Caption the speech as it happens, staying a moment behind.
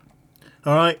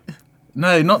All right.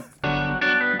 No, not.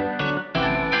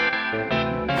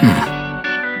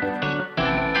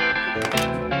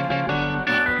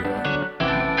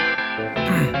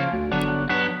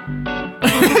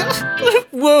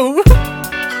 Whoa.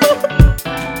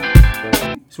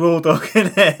 It's Raw Dog,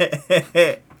 isn't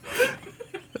it?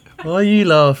 Why are you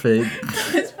laughing?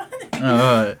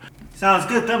 Alright. Sounds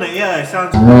good, doesn't it? Yeah, it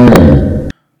sounds.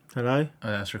 Hello.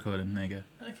 Oh, that's recording. There you go.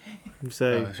 Okay.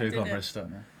 So Oh, so we can't press start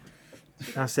now.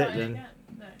 that's it then.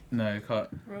 No. No, can't.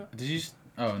 Right. Did you?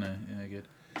 Oh no. Yeah, good.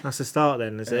 That's the start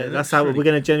then, is Yeah, it? it That's looks how really we're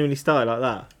going to genuinely start it like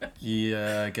that.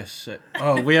 Yeah, I guess so.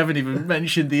 Oh, we haven't even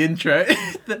mentioned the intro.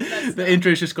 the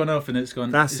intro's just gone off and it's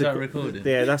gone. That's Is a that gr- recorded?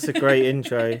 Yeah, that's a great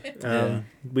intro. Yeah.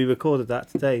 We recorded that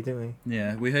today, didn't we?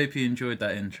 Yeah, we hope you enjoyed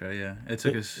that intro. Yeah, it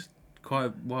took us quite a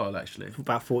while actually.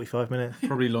 About 45 minutes.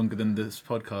 Probably longer than this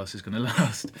podcast is going to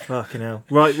last. Fucking hell.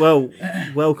 Right, well,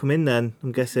 welcome in then,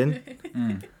 I'm guessing.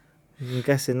 Mm. I'm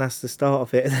guessing that's the start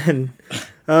of it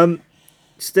then.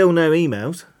 Still no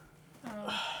emails.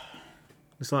 Oh.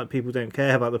 It's like people don't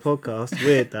care about the podcast.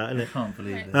 Weird that, isn't I it? can't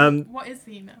believe it. What is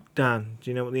the email? Dan,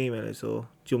 do you know what the email is, or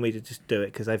do you want me to just do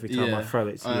it? Because every time I throw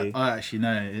it to you. I actually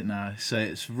know it now. So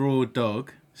it's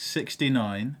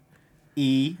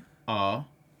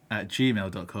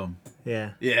rawdog69er@gmail.com.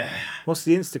 Yeah. Yeah. What's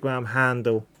the Instagram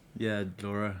handle? Yeah,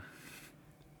 Laura.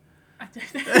 I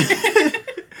don't know.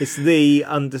 It's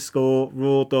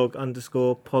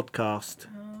 _raw_dog_podcast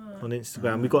on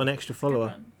Instagram. We've got an extra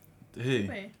follower. Who?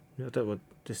 Wait, I don't know,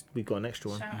 just we got an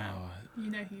extra one. shout out. Oh,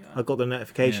 You know who you I are. got the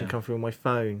notification Yeah. come through on my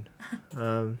phone.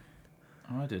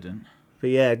 I didn't. But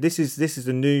yeah, this is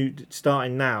the new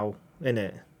starting now, isn't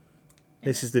it?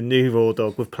 This is the new Raw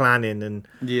Dog with planning and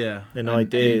Yeah. And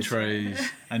ideas. Intros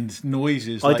and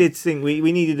noises. I like- did think we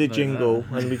needed a like jingle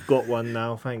that. and we've got one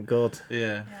now, thank God.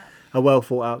 Yeah. Yeah. A well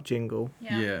thought out jingle.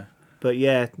 Yeah. Yeah. But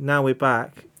yeah, now we're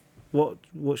back. What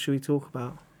should we talk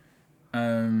about?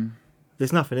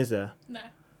 There's nothing, is there? No.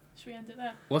 Should we end it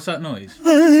there? What's that noise?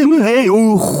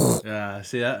 What? Yeah.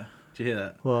 See that? Did you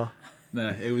hear that? No,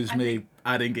 it was I me think-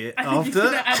 adding it I think after. it's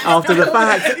gonna add- After the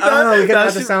fact. Oh, we're gonna add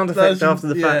the That's- sound effect that's- after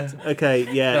the yeah. fact. Okay,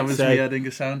 yeah. That was so, me adding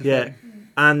a sound yeah. effect.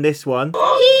 And this one.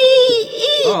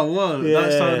 Oh, whoa. Yeah.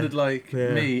 That sounded like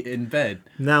Yeah. me in bed.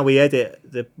 Now we edit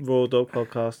the Raw Dog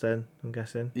podcast. Then I'm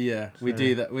guessing Yeah, we So-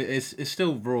 do that. It's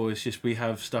still raw. It's just we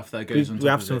have stuff that we, goes on top we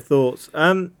have of some it. thoughts.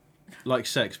 Like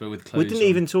sex, but with clothes We didn't on.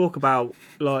 even talk about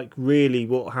like really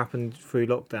what happened through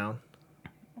lockdown.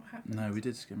 What happened? No, we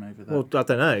did skim over that. Well, I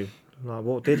don't know. Like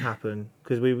what did happen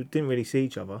because we didn't really see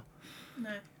each other. No.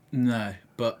 No,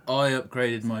 but I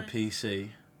upgraded my PC.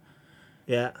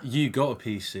 Yeah, You got a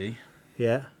PC.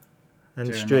 yeah. And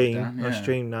During stream. lockdown, I yeah.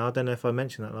 stream now. I don't know if I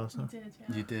mentioned that last You time. did,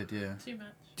 yeah. You did, yeah. Too much.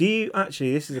 Do you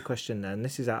actually? This is a question. Then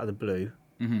this is out of the blue.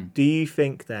 Mm-hmm. Do you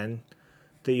think then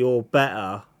that you're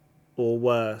better or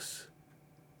worse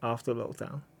after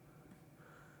lockdown?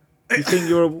 Do you think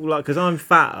you're like because I'm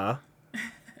fatter,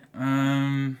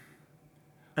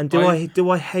 and do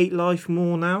I hate life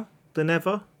more now than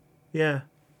ever? Yeah,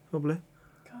 probably.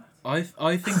 I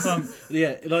think I'm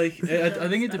like I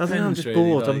think it I depends. think I'm just really,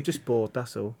 bored. I'm like- just bored.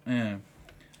 That's all. Yeah,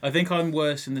 I think I'm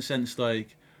worse in the sense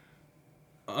like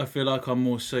I feel like I'm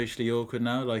more socially awkward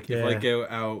now. Like if I Yeah. go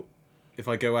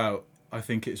out, I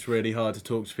think it's really hard to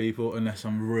talk to people unless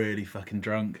I'm really fucking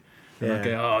drunk. And I Yeah.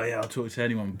 go, oh yeah, I'll talk to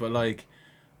anyone. But like,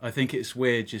 I think it's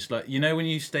weird. Just like when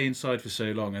you stay inside for so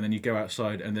long and then you go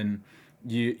outside and then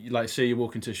you like say you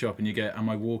walk into a shop and you go, am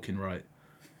I walking right?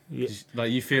 Yeah. Just,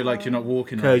 like you feel like you're not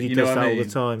walking right. Cody You know does what that I all mean?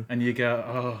 the time. And you go,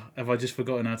 oh, have I just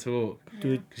forgotten how to walk? Do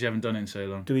we, Because you haven't done it in so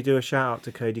long. do we do a shout out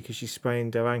to Cody because she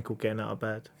sprained her ankle getting out of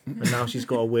bed, and now she's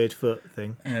got a weird foot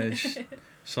thing. She's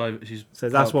So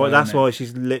that's part why bionic.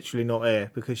 she's literally not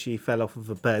here because she fell off of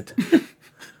a bed,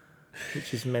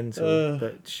 which is mental.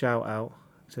 But shout out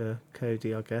to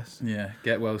Cody, I guess. Yeah,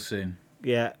 get well soon.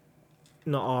 Yeah,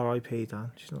 not R.I.P.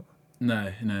 Dan. She's not. No.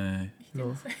 You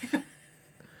didn't say.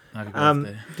 Happy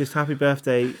birthday. Just happy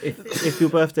birthday. If your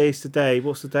birthday is today,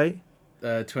 what's the date?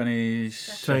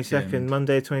 22nd,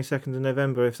 Monday, 22nd of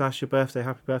November. If that's your birthday,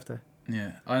 happy birthday.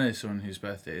 Yeah, I know someone whose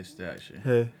birthday is today actually.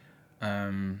 Who? Give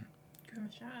him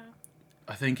a shout out.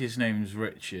 I think his name's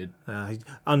Richard.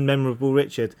 Unmemorable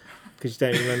Richard, because you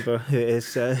don't remember who it is.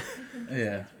 So.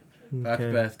 Yeah. Happy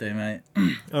Okay. birthday, mate.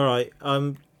 All right.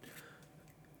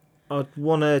 I'd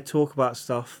want to talk about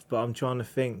stuff, but I'm trying to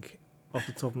think off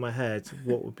the top of my head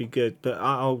what would be good. But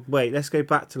I'll wait. Let's go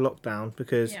back to lockdown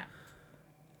because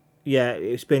Yeah.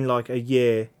 it's been like a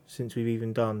year since we've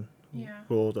even done Yeah.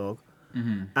 Raw Dog,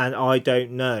 Mm-hmm. and I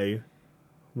don't know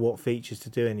what features to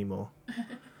do anymore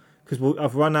because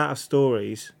I've run out of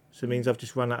stories So it means I've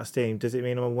just run out of steam. Does it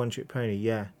mean I'm a one-trick pony?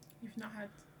 Yeah. You've not had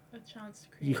a chance to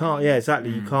create. You can't, yeah, exactly.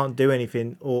 You Mm. can't do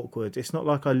anything awkward. It's not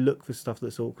like I look for stuff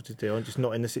that's awkward to do. I'm just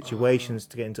not in the situations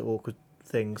to get into awkward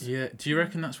things. Yeah. Do you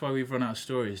reckon that's why we've run out of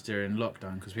stories during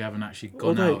lockdown? Because we haven't actually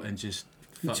gone Although, out and just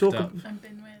you fucked talk up. And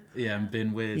been with. Yeah, and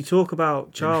been weird. You talk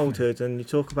about childhood and you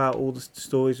talk about all the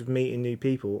stories of meeting new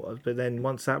people, but then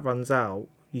once that runs out,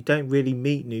 you don't really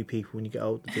meet new people when you get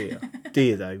older, do you? Do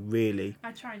you though, really?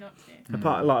 I try not to.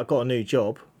 Apart, like, I got a new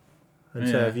job, and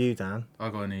so Yeah. have you, Dan. I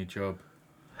got a new job.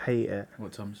 Hate it.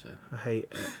 What Tom said. I hate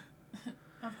it.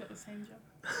 I've got the same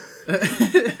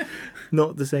job.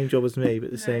 Not the same job as me,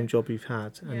 but the No. same job you've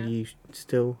had, Yeah. and you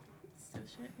still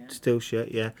Still shit,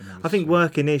 yeah. shit. Yeah, I think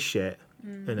working is shit,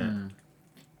 Mm. isn't it? Mm.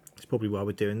 It's probably why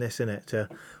we're doing this, isn't it? To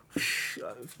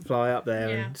fly up there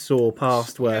Yeah. and soar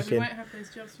past Yeah, we working. won't have those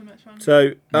jobs for much longer. So,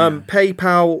 Yeah.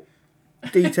 PayPal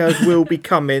details will be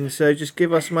coming. So just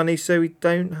give us money so we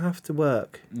don't have to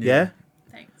work. Yeah.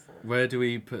 Thanks. Where do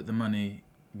we put the money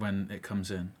when it comes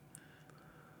in?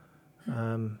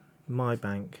 My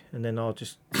bank, and then I'll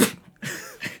just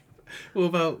What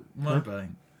about my Huh?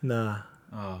 bank? nah.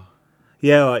 Oh.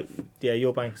 Yeah, right. Yeah,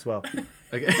 your bank as well.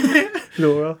 Okay.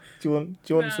 Laura, do you want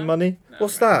No. some money? No.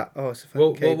 What's that? Oh, it's a fucking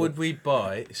what cable. would we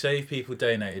buy? Say if people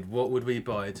donated, what would we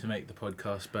buy to make the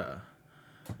podcast better?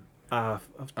 a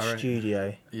Alright.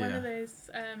 studio. One of Yeah. those,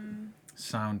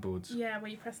 Soundboards. yeah,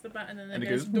 where you press the button and then And it it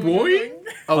goes, goes, boing, boing?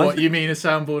 boing. Oh, I what you mean a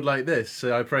soundboard like this?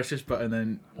 So I press this button, and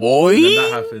then Oi!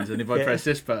 that happens. And if I Yeah. press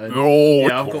this button, Oh,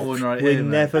 yeah, I've got one right We're here. mate.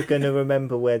 never going to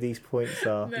remember where these points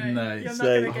are. No, No. you're not So-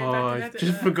 going to go Oh, back and I edit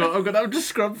just that. forgot. I'm gonna have to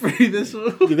scrub through this all.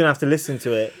 You're going to have to listen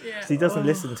to it. Yeah. 'Cause he doesn't Oh.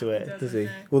 listen to it, He does doesn't, he?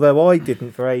 no. Although I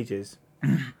didn't for ages.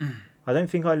 I don't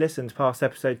think I listened past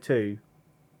episode 2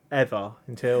 ever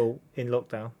until in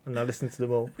lockdown, and I listened to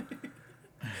them all.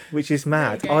 Which is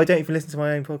mad. There you go. I don't even listen to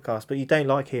my own podcast, but you don't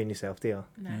like hearing yourself, do you?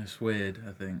 No. Yeah, it's weird.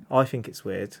 I think. I think it's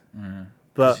weird. Yeah.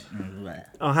 But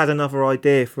I had another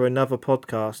idea for another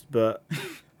podcast, but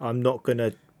I'm not going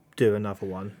to do another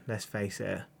one, let's face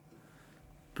it.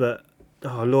 But,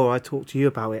 oh, Laura, I talked to you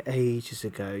about it ages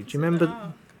ago. Do you remember?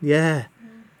 Oh, Yeah.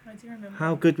 I do remember.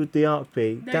 How good would the arc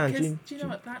be? No, Dan, 'cause do do you know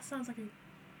what? That sounds like a...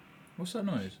 What's that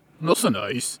noise? Not so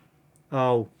nice.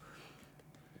 Oh,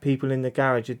 people in the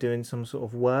garage are doing some sort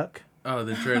of work. Oh,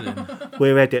 the drilling.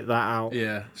 We'll edit that out.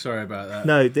 Yeah. Sorry about that.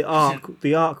 No, the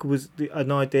arc was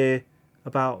an idea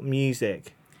about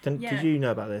music. Yeah. Did you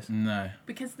know about this? No.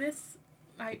 Because this,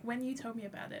 like, when you told me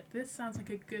about it, this sounds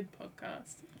like a good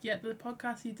podcast. Yet the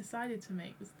podcast you decided to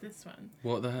make was this one.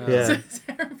 What the hell? Yeah. It's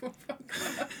a terrible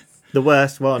podcast. The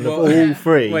worst one of Well, all yeah.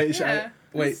 three. Wait. So, Yeah.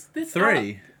 wait. This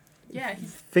 3. Yeah,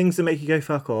 he's... Things that make you go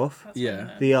fuck off. That's Yeah. one of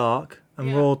them. The arc and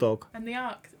Yeah. Raw Dog. And the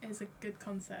arc is a good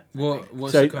concept. I What? think.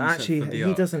 What's So the concept actually, for the he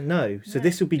arc? doesn't know. So No,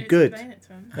 this would be it's good. explain it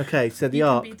to him. Okay, so the You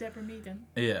arc. can be Deborah Meaden.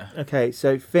 Yeah. Okay,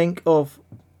 so think of,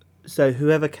 so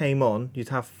whoever came on, you'd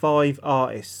have 5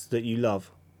 artists that you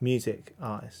love, music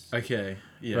artists, Okay.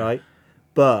 Yeah. right?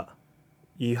 But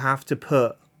you have to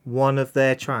put one of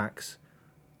their tracks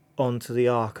onto the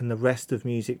arc, and the rest of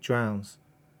music drowns.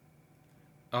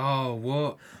 Oh,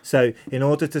 what? So in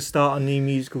order to start a new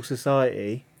musical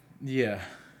society, Yeah.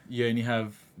 You only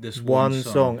have this one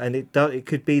song, and it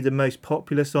could be the most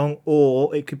popular song,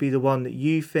 or it could be the one that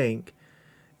you think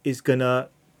is gonna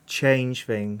change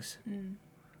things. Mm.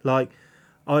 Like,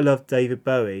 I love David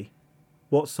Bowie.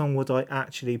 What song would I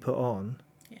actually put on?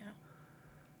 Yeah.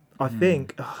 I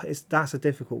think that's a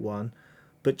difficult one,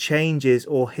 but Changes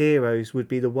or Heroes would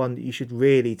be the one that you should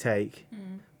really take.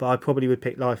 Mm. But I probably would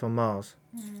pick Life on Mars.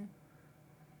 Mm.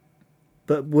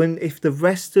 But if the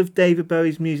rest of David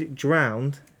Bowie's music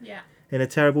drowned Yeah. in a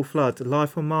terrible flood,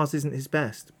 Life on Mars isn't his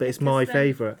best, but it's my Because then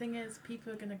favourite. The thing is,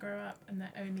 people are going to grow up and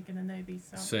they're only going to know these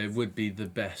songs. So it would be the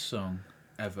best song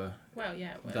ever. Well,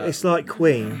 yeah. Well, That- It's like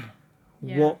Queen.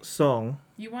 Yeah. What song?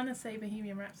 You want to say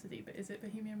Bohemian Rhapsody, but is it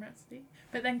Bohemian Rhapsody?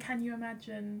 But then can you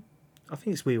imagine... I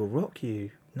think it's We Will Rock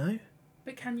You. No?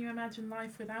 But can you imagine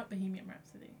life without Bohemian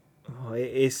Rhapsody? Oh,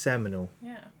 it is seminal.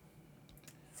 Yeah.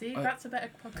 See, I- that's a better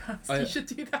podcast. I- You should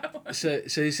do that one. So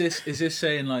is this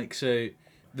saying like so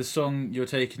the song you're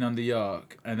taking on the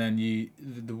ark and then the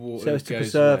water So it's to goes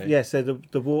preserve, away? yeah. So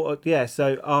the water, yeah.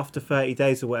 So after 30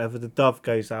 days or whatever, the dove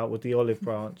goes out with the olive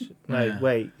branch. No, Yeah.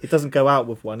 wait, it doesn't go out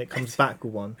with one; it comes back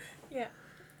with one. Yeah.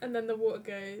 And then the water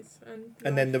goes.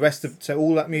 And then the rest of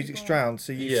all that music's drowned.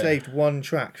 So you Yeah. saved one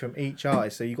track from each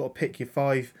artist. So you got to pick your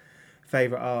 5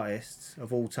 favorite artists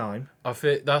of all time. I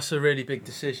think that's a really big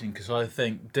decision because I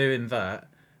think doing that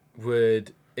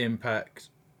would impact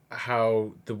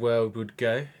how the world would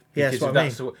go Yeah, Because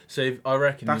that's what I mean. So I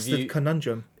reckon That's the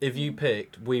conundrum. if you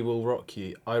picked "We Will Rock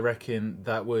You," I reckon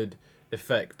that would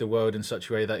affect the world in such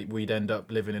a way that we'd end up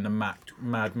living in a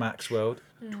Mad Max world.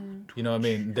 You know what I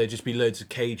mean? There'd just be loads of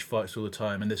cage fights all the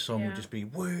time, and this song would just be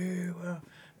woo.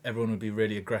 Everyone would be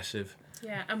really aggressive.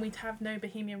 Yeah, and we'd have no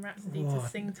Bohemian Rhapsody to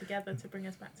sing together to bring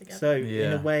us back together. So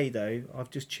in a way, though,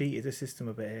 I've just cheated the system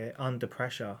a bit here. Under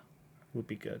Pressure would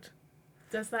be good.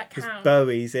 Does that Because count?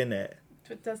 Bowie's in it.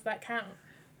 Does that count?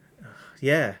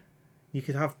 Yeah, you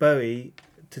could have Bowie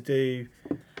to do.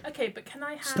 Okay, but can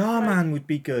I have Starman would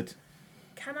be good.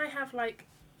 Can I have like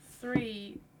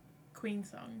 3 Queen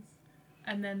songs,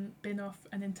 and then bin off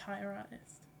an entire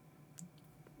artist?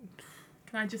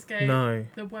 Can I just go? No.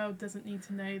 The world doesn't need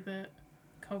to know that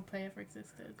Coldplay ever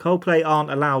existed. Coldplay aren't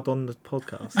allowed on the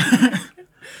podcast.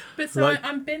 But so Like-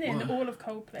 I'm binning all of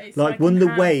Coldplay. So I Like can when the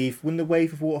have-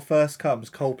 wave of water first comes,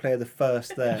 Coldplay are the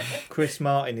first there. Chris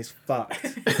Martin is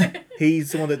fucked.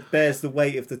 He's the one that bears the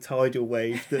weight of the tidal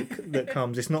wave that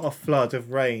comes. It's not a flood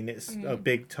of rain; it's a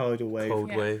big tidal wave. Cold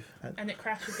Yeah. wave. and it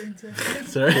crashes into.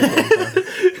 Sorry.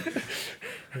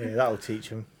 Yeah, that'll teach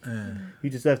him. You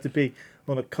deserve to be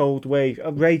on a cold wave.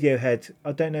 Radiohead.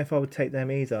 I don't know if I would take them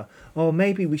either. Oh,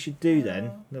 maybe we should do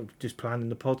then. No, just planning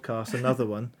the podcast, another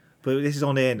one. But this is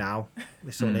on air now.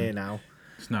 It's on air now.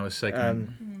 It's now a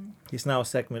segment. It's now a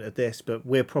segment of this, but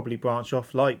we'll probably branch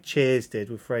off like Cheers did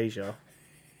with Frasier.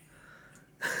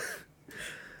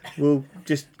 We'll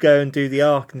just go and do the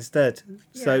arc instead.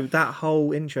 So Yeah. that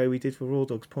whole intro we did for Raw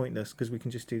Dog's pointless because we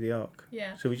can just do the arc.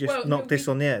 Yeah. So we just Well, knocked this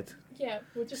on the head. Yeah,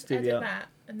 we'll just do the edit arc. that,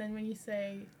 and then when you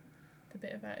say the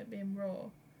bit about it being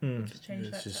raw, Mm. just change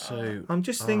It's that. just to so I'm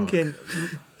just thinking,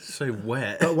 so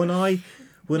wet. but when I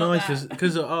Not that.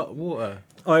 Because of water.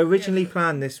 I originally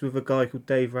planned this with a guy called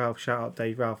Dave Ralph. Shout out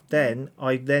Dave Ralph. Then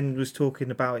I was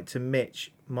talking about it to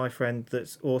Mitch, my friend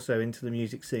that's also into the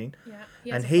music scene,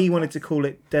 Yeah. and he wanted to call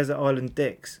it Desert Island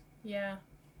Dicks Yeah.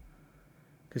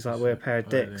 because like we're a pair of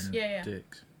dicks. Yeah, yeah.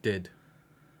 Dicks. Did.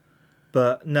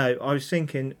 But no, I was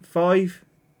thinking five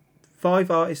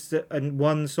artists and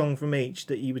one song from each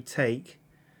that you would take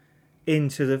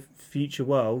into the future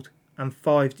world, and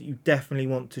 5 that you definitely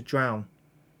want to drown.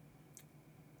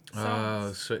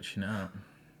 Oh, switching it up.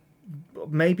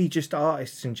 Maybe just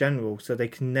artists in general, so they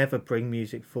can never bring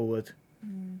music forward.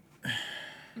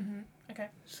 Okay.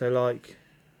 So like,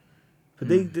 but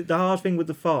the hard thing with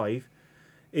the 5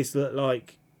 is that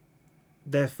like,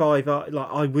 they're 5 like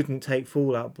I wouldn't take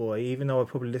Fall Out Boy, even though I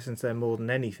probably listen to them more than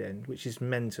anything, which is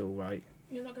mental, right?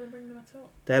 You're not going to bring them at all.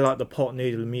 They're like the pot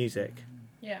noodle of music.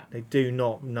 Yeah. They do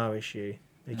not nourish you.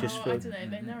 They just I feel don't know.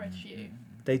 They nourish you.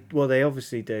 they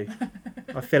obviously do.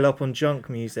 I fill up on junk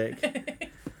music.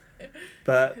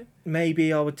 But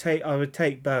maybe I would take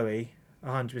Bowie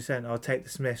 100%. I'll take the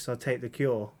Smiths, I'll take the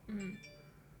Cure.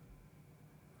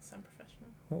 Sound professional.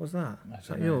 What was that? I Is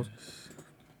don't that know. yours?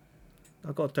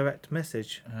 I got a direct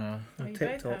message Oh, on Oh, you both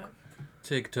TikTok. have.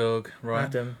 TikTok, right?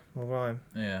 Adam or Ryan.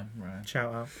 Yeah, right.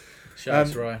 Shout out. Shout out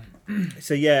to Ryan.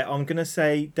 So yeah, I'm gonna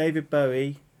say David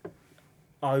Bowie.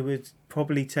 I would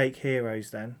probably take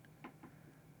Heroes then,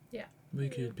 We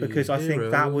could be because I think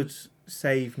that heroes. would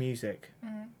save music.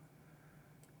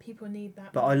 People need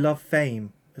that. But I love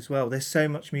Fame as well. There's so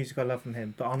much music I love from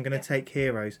him. But I'm gonna take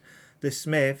Heroes. The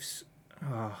Smiths.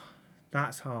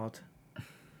 That's hard.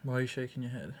 Why are you shaking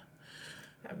your head?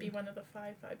 That'd be one of the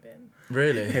 5 I've been.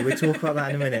 Really? Okay, we'll talk about that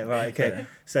in a minute. Right. Okay.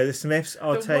 So the Smiths,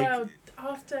 I'll The take. world,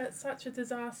 after such a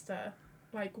disaster,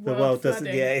 like The world doesn't-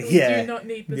 flooding, yeah, we yeah, do not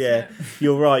need the yeah. Smiths.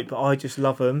 You're right, but I just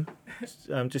love them.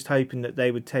 I'm just hoping that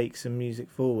they would take some music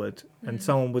forward and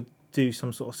someone would do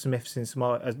some sort of Smiths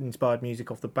inspired music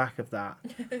off the back of that.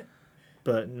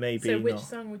 But maybe So which not.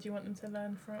 song would you want them to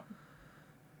learn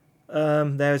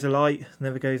from? There's a Light,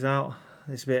 Never Goes Out.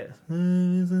 This bit. Yeah.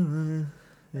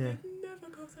 Never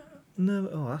goes out. No,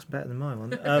 oh, that's better than my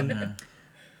one. Yeah.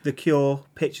 The Cure,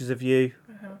 Pictures of You,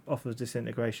 Uh-huh. off of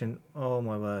Disintegration. Oh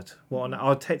my word!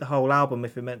 I'd take the whole album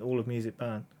if it meant all of Music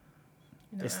Burn.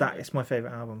 No, It's that. It's my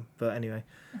favourite album. But anyway,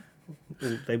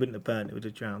 they wouldn't have burned. It would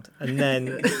have drowned. And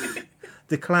then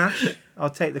the Clash.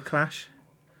 I'll take the Clash.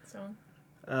 song.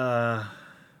 I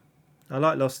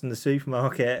like Lost in the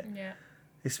Supermarket. Yeah,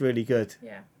 It's really good.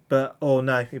 yeah. But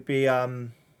no, it'd be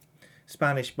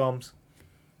Spanish Bombs.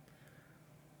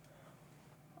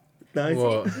 No,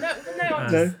 What?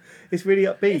 no, it's really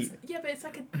upbeat. Yeah, but it's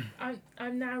like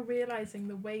I'm now realising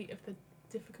the weight of the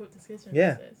difficult decisions.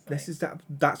 Yeah, this is.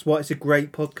 That's why it's a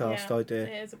great podcast Yeah, idea.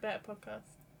 It is a better podcast.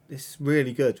 It's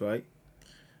really good, right?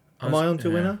 Am I on to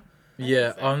winner?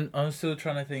 Yeah, I think I'm still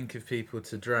trying to think of people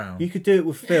to drown. You could do it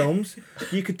with films.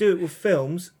 You could do it with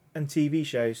films and TV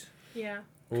shows. Yeah.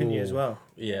 couldn't you as Ooh. well?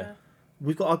 Yeah.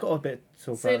 I got a bit to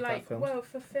talk So about like, films. well,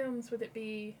 for films, would it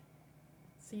be?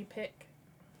 So you pick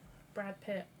Brad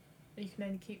Pitt. You can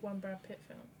only keep one Brad Pitt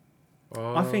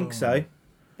film. I think so.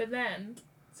 But then,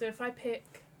 so if I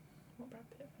pick, what Brad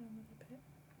Pitt film would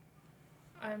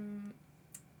I pick?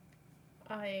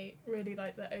 I really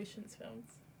like the Ocean's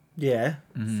films. Yeah.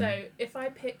 Mhm. So if I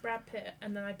pick Brad Pitt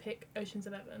and then I pick Ocean's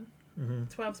 11, hmm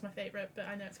 12's my favourite, but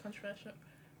I know it's controversial.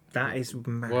 That is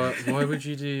mad. Why would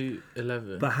you do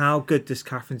 11? But how good does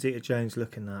Catherine Zeta-Jones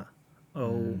look in that?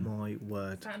 Oh Mm. my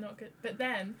word. Is that not good? But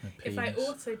then, A if I penis.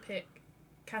 also pick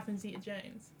Catherine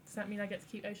Zeta-Jones, does that mean I get to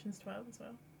keep Ocean's 12 as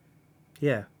well?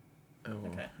 Yeah. Oh,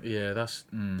 Okay. yeah, that's.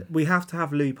 We have to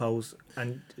have loopholes,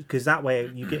 and because that way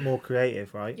you get more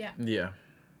creative, right? Yeah. Yeah.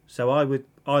 So I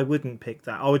wouldn't pick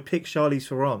that. I would pick Charlize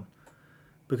Theron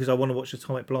because I want to watch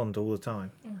Atomic Blonde all the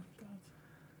time. Oh god.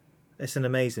 It's an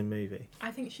amazing movie. I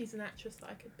think she's an actress that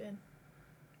I could bin.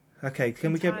 Okay,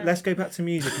 Entirely. let's go back to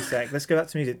music a sec. Let's go back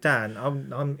to music. Dan,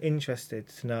 I'm interested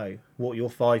to know what your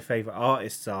 5 favourite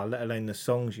artists are, let alone the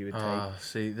songs you would take. Ah,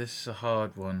 see, this is a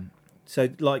hard one. So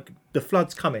like the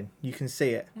flood's coming, you can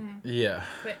see it. Yeah.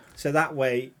 Quick. So that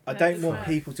way, I Let don't it want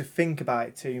flow. people to think about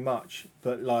it too much,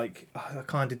 but like I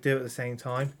kind of do at the same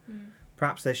time.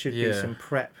 Perhaps there should be Yeah. some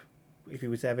prep if you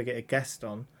were to ever get a guest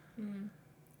on. Mm.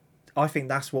 I think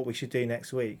that's what we should do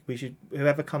next week. We should,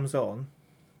 whoever comes on,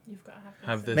 You've got to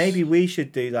Have this. maybe we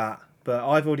should do that. But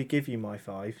I've already given you my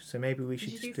 5, so maybe we Did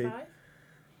should you just do do. 5?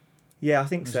 Yeah, I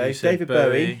think So so. you said David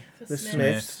Bowie, For The Smiths.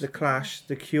 Smiths, The Clash,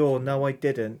 The Cure. No, I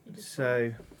didn't. You did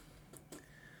So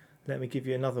let me give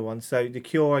you another one. So The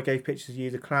Cure, I gave Pictures of You.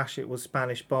 The Clash, it was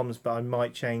Spanish Bombs, but I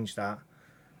might change that.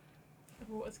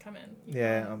 What was coming?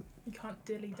 Yeah, You can't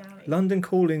dilly dally. London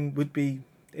Calling would be.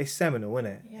 It's seminal, isn't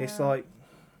it? Yeah.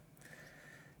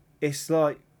 It's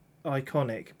like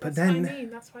iconic. But That's then, what I mean.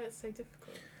 That's why it's so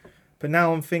difficult. but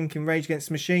now I'm thinking Rage Against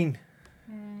the Machine.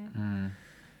 Mm.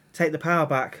 Take the power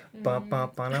back. Yeah,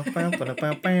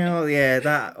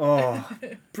 that. Oh,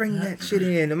 bring that shit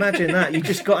in. Imagine that. You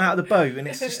just got out of the boat and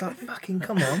it's just like, fucking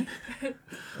come on.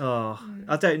 Oh,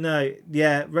 I don't know.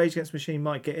 Yeah, Rage Against the Machine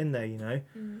might get in there, you know.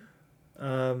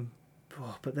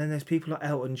 But then there's people like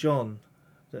Elton John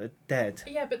that are dead.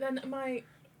 Yeah, but then my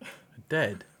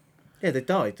Dead. Yeah, they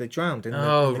died. They drowned in the,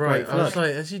 Oh, in the right. Great I was Flood.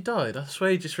 like, has he died? I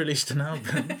swear he just released an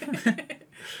album.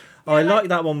 I like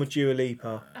that one with Dua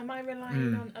Lipa. am I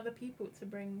relying on other people to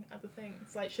bring other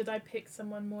things? Like, should I pick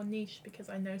someone more niche because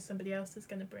I know somebody else is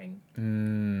going to bring?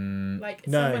 Like,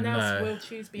 No, someone else no. will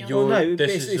choose Beyonce. You're- Well, no,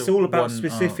 this it's is all a about one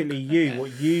specifically you, Okay.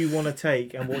 what you want to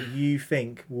take and what you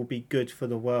think will be good for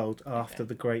the world after Okay.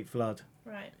 the Great Flood.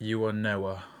 Right. You are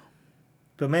Noah.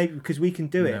 But maybe because we can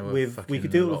do it Noah we fucking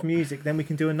could do it with Lock. music, then we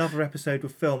can do another episode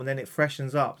with film, and then it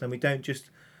freshens up. Then we don't just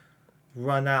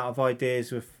run out of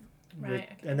ideas with, Right,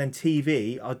 okay. and then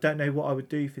TV. I don't know what I would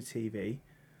do for TV,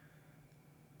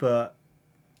 but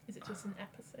Is it just an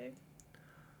episode?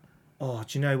 oh,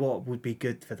 do you know what would be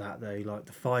good for that though? Like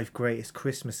the 5 greatest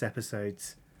Christmas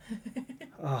episodes.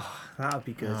 Oh, that would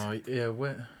be good. Oh, yeah.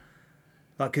 Where?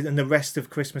 Like, and the rest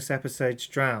of Christmas episodes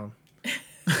drown.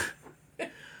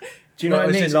 Do you know Well,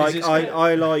 what I is mean? this- Like, is this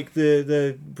I like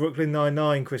the Brooklyn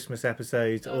Nine-Nine Christmas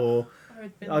episode, or I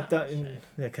would bin I that whole don't.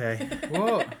 show. Okay.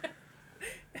 What?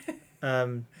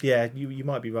 Yeah, you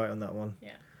might be right on that one.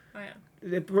 I am.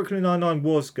 The Brooklyn Nine-Nine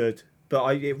was good,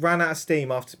 but it ran out of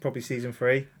steam after probably season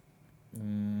 3.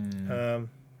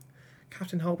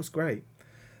 Captain Holt was great,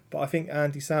 but I think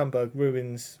Andy Samberg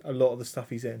ruins a lot of the stuff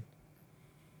he's in.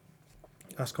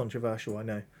 That's controversial, I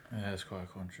know. Yeah, it's quite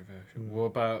controversial. What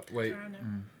about... Wait. Drown it.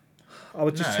 I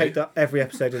would just No. take that every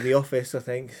episode of The Office, I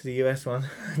think, the US one,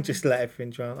 and just let everything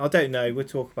drown. I don't know, we'll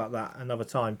talk about that another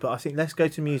time. But I think let's go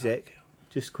to music,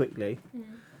 just quickly.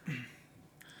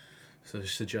 So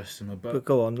suggest them a But book.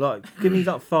 go on, like, give me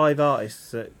like 5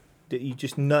 artists that you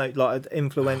just know, like,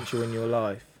 influential in your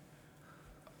life.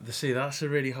 See, that's a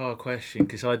really hard question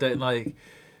because I don't like...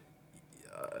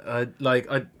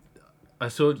 I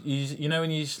thought you know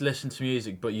when you just listen to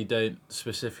music but you don't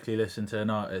specifically listen to an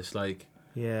artist, like,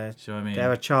 Yeah, do you know what I mean?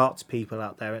 there are charts people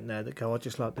out there, isn't there, that go, I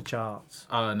just like the charts.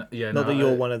 Yeah, Not that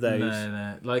you're one of those.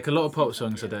 No. Like a lot of pop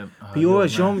songs I don't. But you're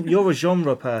mad. you're a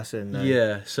genre person, though.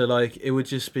 Yeah, so like it would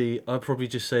just be I'd probably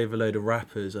just save a load of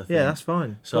rappers. I think. Yeah, that's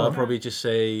fine. So Go I'll on. probably just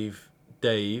save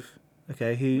Dave.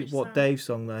 Okay, Which what song? Dave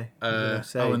song though? You gonna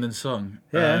say? And then song.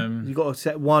 Yeah, you got to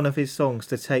set one of his songs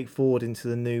to take forward into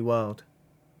the new world.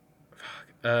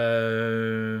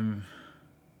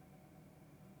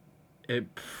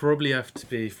 It probably have to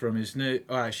be from his new.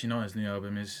 Oh, actually, not his new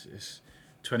album. His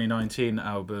 2019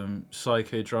 album,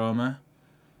 Psychodrama.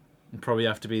 It'd probably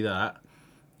have to be that.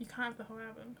 You can't have the whole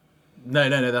album.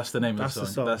 No, that's the name That's of the the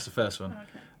song. song. That's the first one.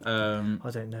 Oh, okay. I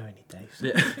don't know any Daves.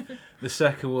 Yeah. The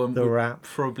second one The would rap.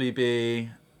 probably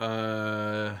be.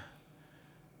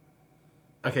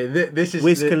 Okay, this is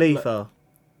Wiz Khalifa.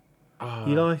 Oh,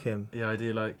 You like him? Yeah, I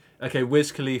do like. Okay,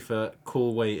 Wiz Khalifa,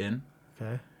 Cool Waiting.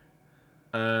 Okay.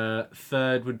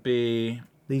 Third would be.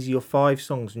 These are your 5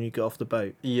 songs when you get off the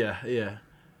boat. Yeah.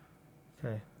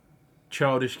 Okay.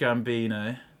 Childish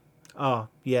Gambino. Oh,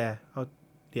 yeah.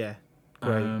 Yeah.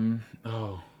 Great.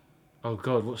 Oh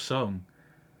God, what song?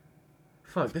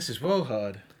 Fuck, this is well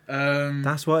hard.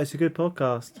 That's why it's a good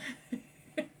podcast.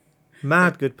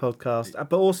 Mad good podcast.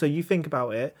 But also, you think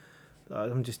about it.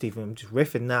 I'm just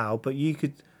riffing now. But you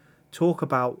could talk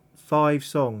about 5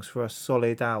 songs for a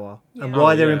solid hour and Yeah.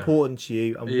 why Oh, they're yeah. important to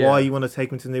you and Yeah. why you want to take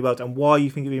them to the new world and why you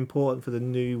think it'd be important for the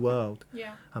new world.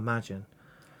 Yeah. Imagine.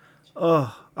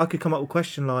 Oh, I could come up with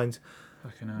question lines.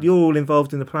 Fucking hell. You're all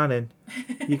involved in the planning.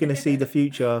 You're going to see the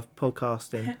future of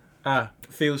podcasting.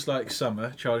 Feels Like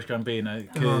Summer, Childish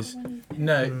Gambino. Because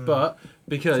no, Mm. but So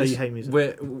because you hate music.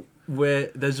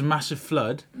 we're there's a massive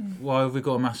flood. Why have we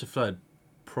got a massive flood?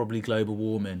 Probably global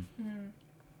warming.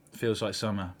 Feels Like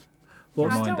Summer.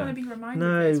 What's I don't Reminder. want to be reminded.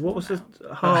 No, that it's what was warm the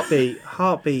out. Heartbeat?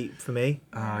 Heartbeat for me.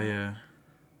 Oh yeah.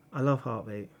 I love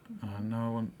Heartbeat. Oh, no, I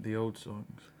want the old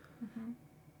songs.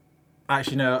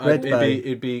 Actually, no. Redbone.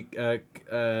 It'd be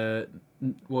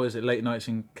what is it? Late Nights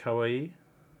in Kauai.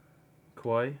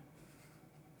 Kauai.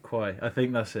 I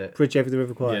think that's it. Bridge Over the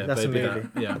River Kwai. Yeah, That's a maybe movie.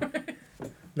 that. Yeah.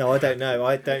 No, I don't know.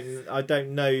 I don't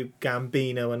know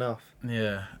Gambino enough.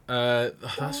 Yeah.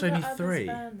 That's Oh, only the others 3.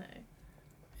 burn, though.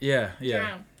 Yeah.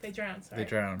 They drown. Sorry. They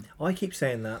drown. I keep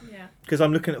saying that Yeah. because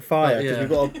I'm looking at fire because Yeah. we've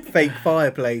got a fake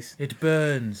fireplace. It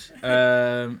burns.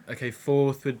 Okay,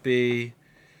 4th would be.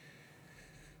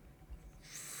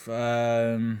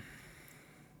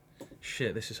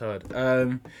 Shit, this is hard.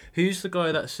 Who's the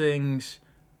guy that sings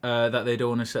that they don't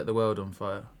want to set the world on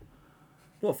fire?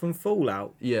 What, from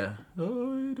Fallout? Yeah. I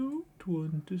don't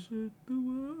want to set the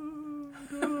world on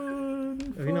fire.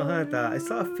 Have you not heard that? It's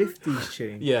like a 50s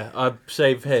tune. Yeah, I'd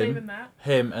save Saving that.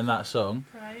 him and that song.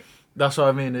 Right. That's what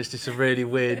I mean. It's just a really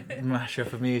weird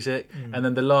mashup of music. And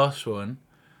then the last one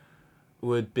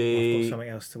would I've be. got something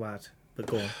else to add, but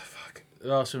go on. Fuck. The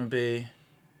last one would be.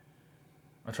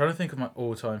 I'm trying to think of my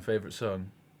all-time favourite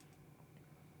song.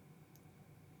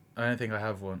 I don't think I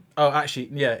have one. Oh,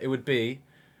 actually, yeah, it would be.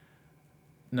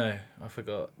 No, I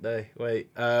forgot. No, wait.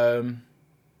 I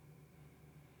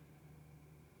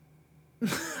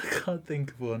can't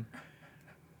think of one.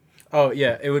 Oh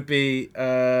yeah, it would be.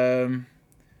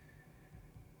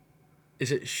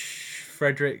 Is it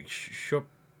Frederick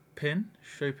Chopin?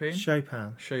 Chopin.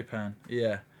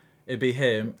 Yeah, it'd be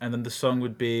him, and then the song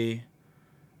would be.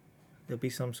 There'll be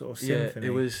some sort of Yeah, symphony.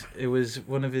 it was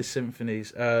one of his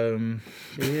symphonies.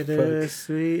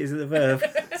 Bittersweet. Is it the verb?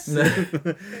 Great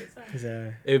song. Is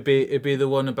there It'd be the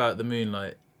one about the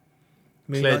moonlight.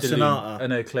 Moonlight de Sonata? Lune. Oh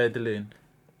no, Claire de Lune.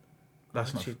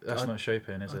 That's Actually, not not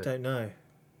Chopin, is I it? don't know.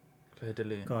 Claire de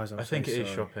Lune. Guys, I'm I think so it is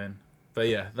sorry. Chopin. But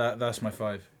yeah, that's my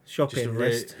 5. Shopping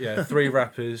list. 3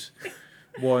 rappers,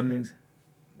 1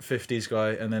 50s guy,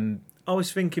 and then I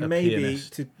was thinking A maybe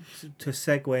pianist. to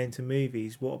segue into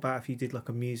movies. What about if you did like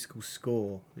a musical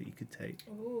score that you could take?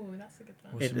 Ooh, that's a good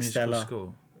one. what's the musical Interstellar.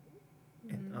 score?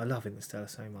 I love Interstellar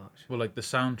so much. Well, like the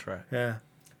soundtrack. Yeah.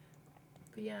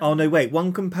 But yeah. Oh no, wait.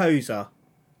 One composer.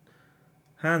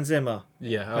 Hans Zimmer.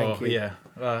 Yeah. Thank oh you. yeah.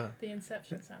 The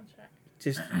Inception soundtrack.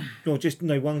 Just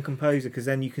no one composer, because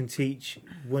then you can teach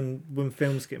when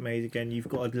films get made again. You've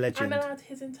got a I'm legend. allowed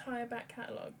his entire back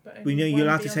catalogue, but only We know you're one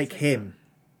allowed to take Beyonce him.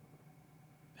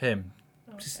 Him.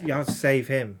 song. Oh, Just okay. you have to save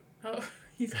him Oh,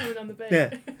 he's coming on the boat.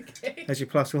 Yeah. Okay. as your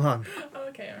 +1. Oh,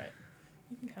 okay, alright.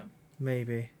 You can come.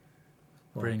 Maybe.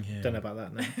 Bring him. Don't know about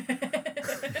that now.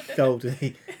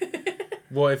 Golden.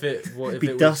 What if it It'd be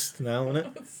was dust now,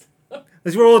 wouldn't it?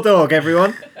 There's Raw Dog,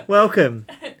 everyone. Welcome.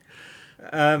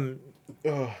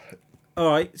 Oh,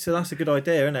 All right, so that's a good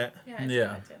idea, isn't it? Yeah. it's Yeah. a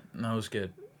good idea. that was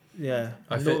good. Yeah.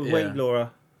 I And think- wait, yeah.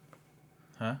 Laura.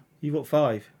 Huh? You've got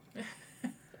 5.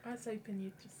 I was hoping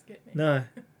you'd just skip me. No.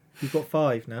 You've got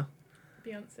 5 now.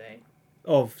 Beyonce.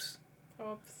 Ovs.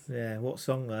 Obs. Yeah, what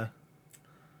song though?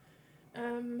 I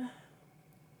don't know.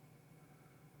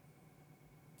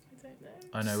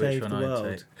 I know Save which the one I'd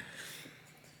World. take.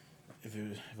 If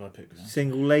I picked one.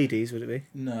 Single Ladies, would it be?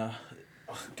 Nah,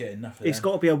 get enough of It's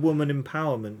got to be a woman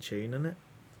empowerment tune, isn't it?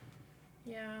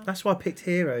 Yeah. That's why I picked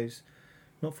Heroes.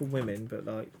 Not for women, but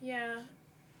like, Yeah.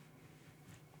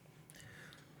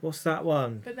 what's that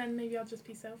one? But then maybe I'll just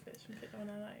be selfish and pick the one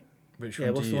I like. Which Yeah,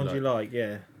 one what's do the you ones like? you like?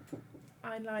 Yeah.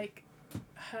 I like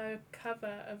her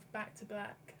cover of Back to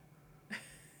Black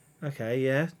Okay,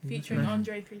 yeah. featuring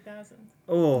Andre 3000.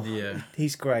 Oh, Yeah.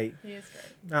 he's great. He is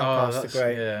great. Outcast are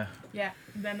great. Yeah. Yeah,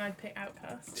 then I'd pick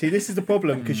Outcast. See, this is the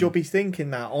problem because you'll be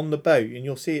thinking that on the boat and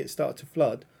you'll see it start to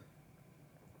flood,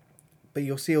 but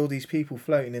you'll see all these people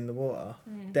floating in the water,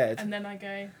 dead. And then I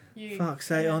go, you. Fuck's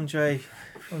sake, Andre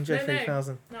No.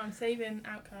 3000. No, I'm saving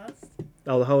Outcast.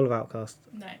 Oh, the whole of Outcast.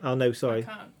 No. Oh no, sorry. I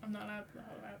can't. I'm not allowed the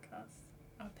whole of Outcast.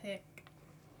 I'll pick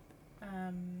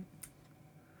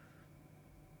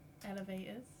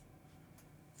Elevators.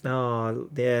 Oh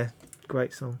yeah,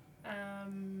 great song.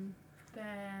 Then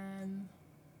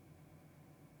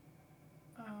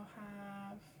I'll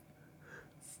have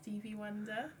Stevie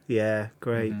Wonder. Yeah,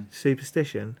 great.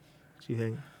 Superstition. Do you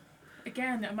think?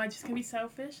 Again, am I just gonna be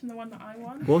selfish and the one that I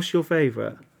want? What's your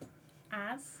favourite?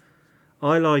 As.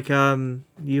 I like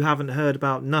You Haven't Heard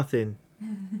About Nothing.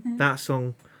 That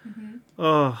song.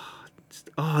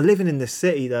 Living in the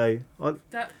City though.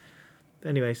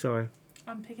 Anyway, sorry.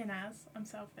 I'm picking As. I'm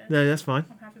selfish. No, that's fine.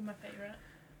 I'm having my favourite.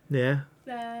 Yeah.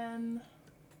 Then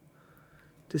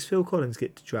Does Phil Collins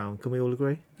get to drown? Can we all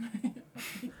agree?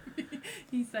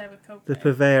 he's there with Coldplay. The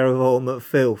purveyor of ultimate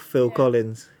filth, Phil Yeah.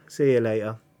 Collins. See you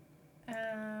later.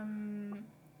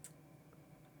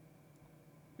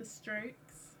 The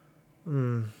Strokes.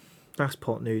 That's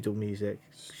pot noodle music,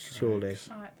 surely.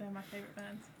 Alright, they're my favourite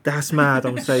band. That's mad.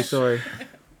 I'm so sorry.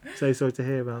 So sorry to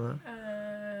hear about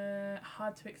that.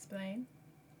 Hard to Explain.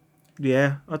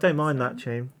 Yeah, I don't mind that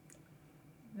tune.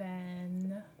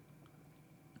 Then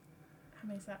how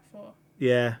many is that for?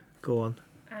 Yeah, go on.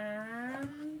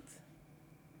 And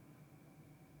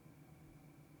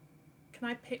can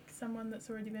I pick someone that's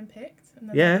already been picked? And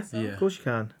then Yeah, pick a song? Yeah. of course you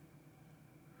can.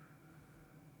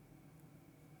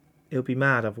 It'll be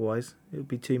mad otherwise. It would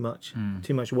be too much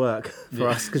work for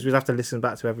us because we'd have to listen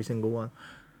back to every single one.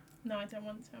 No, I don't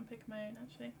want to. I'm picking my own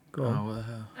actually. Go on. Oh, what the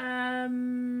hell?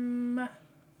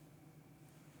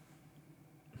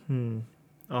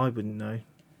 I wouldn't know.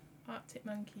 Arctic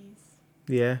Monkeys.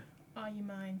 Yeah, Are You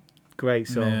Mine? great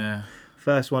song. Yeah.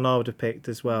 First one I would have picked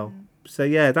as well. So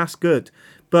yeah, that's good.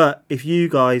 But if you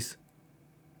guys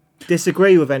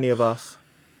disagree with any of us,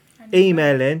 And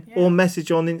email in yeah. or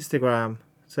message on Instagram.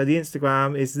 So the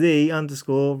Instagram is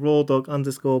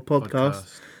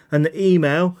 _raw_dog_podcast. And the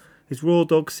email is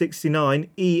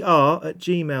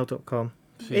rawdog69er@gmail.com.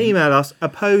 Email us,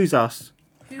 oppose us.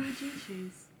 Who would you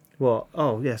choose? What?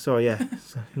 Oh, yeah, sorry, yeah.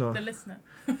 No. The listener.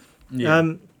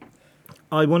 Yeah.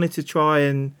 I wanted to try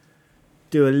and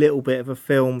do a little bit of a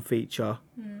film feature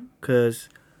because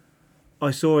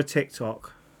I saw a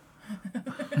TikTok.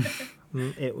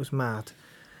 It was mad.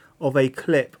 Of a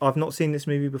clip. I've not seen this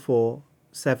movie before.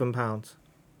 £7.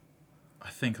 I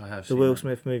think I have The seen Will it.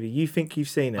 Smith movie. You think you've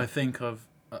seen it? I think I've...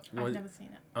 I've never seen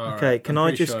it. Okay, can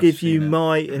I just give you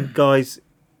my... And guys,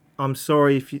 I'm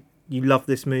sorry if you love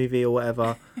this movie or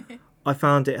whatever. I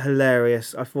found it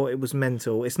hilarious. I thought it was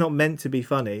mental. It's not meant to be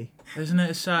funny. Isn't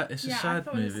it a sad... It's Yeah, a I sad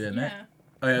thought it was- movie, isn't it? yeah.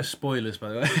 Oh, yeah, spoilers, by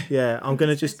the way. Yeah, I'm going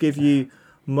to just give you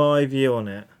my view on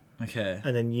it. Okay.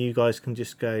 And then you guys can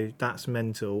just go, that's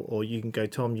mental. Or you can go,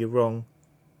 Tom, you're wrong.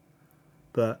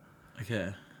 But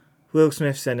Okay. Will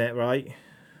Smith's in it, right?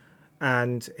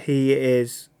 And he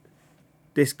is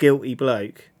this guilty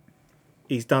bloke.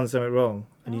 He's done something wrong.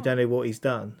 And you don't know what he's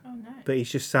done. Oh no. But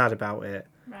he's just sad about it.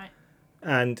 Right.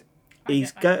 And I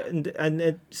he's get that. and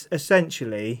it's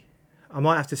essentially, I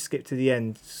might have to skip to the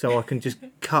end so I can just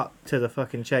cut to the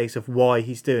fucking chase of why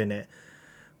he's doing it.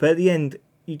 But at the end,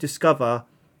 you discover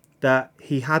that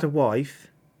he had a wife,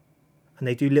 and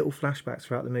they do little flashbacks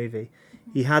throughout the movie.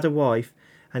 He had a wife,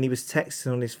 and he was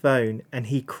texting on his phone, and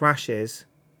he crashes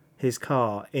his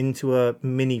car into a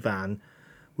minivan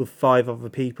with 5 other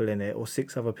people in it, or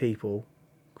 6 other people,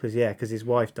 because his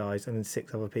wife dies, and then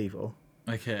 6 other people,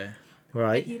 Okay.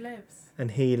 right? But he lives.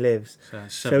 And he lives. So,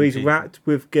 So he's racked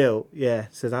with guilt. Yeah,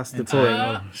 so that's the in point.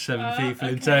 total. 7 people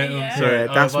in okay, total. yeah. Sorry, Yeah,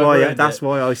 oh, that's have I why. ruined That's it?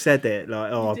 why I said it.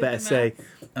 Like, You I did better the say.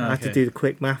 I had to Okay. do the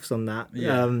quick maths on that.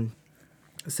 Yeah.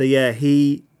 So yeah,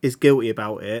 he is guilty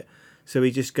about it. So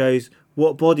he just goes,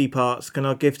 "What body parts can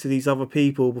I give to these other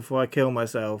people before I kill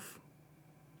myself?"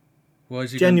 Why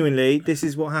is he Genuinely, this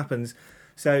is what happens.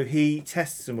 So he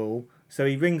tests them all. So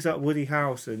he rings up Woody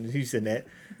Harrelson, who's in it,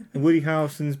 and Woody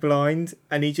Harrelson's blind,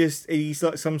 and he's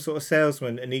like some sort of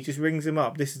salesman, and he just rings him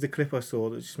up. This is the clip I saw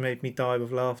that just made me die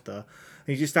with laughter. And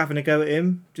he's just having a go at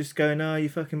him, just going, "Oh, you're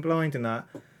fucking blind," and that,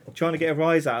 trying to get a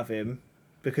rise out of him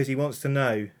because he wants to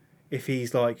know if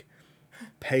he's like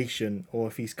patient or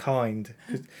if he's kind.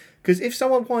 Because if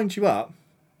someone winds you up,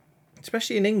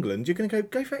 especially in England, you're going to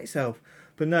go fuck yourself.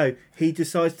 But no, he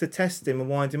decides to test him and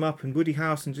wind him up, and Woody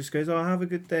Harrelson just goes, "Oh, have a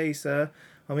good day, sir."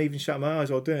 I'm even shutting my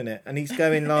eyes while doing it, and he's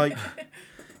going like,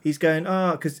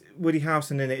 because Woody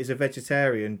Harrelson in it is a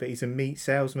vegetarian, but he's a meat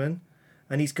salesman.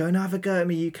 And he's going, "Have a go at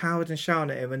me, you coward," and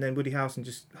shouting at him. And then Woody Harrelson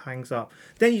just hangs up.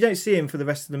 Then you don't see him for the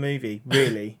rest of the movie,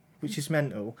 really, which is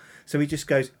mental. So he just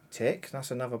goes, "Tick, that's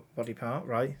another body part,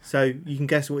 right?" So you can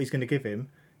guess what he's going to give him.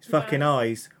 His fucking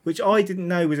eyes, which I didn't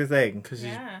know was a thing.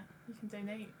 Yeah, you can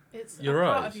donate. It's Your a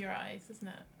part eyes? of your eyes, isn't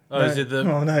it? Oh, No. is it the...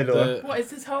 Oh, no, Laura. What, is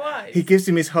his whole eyes? He gives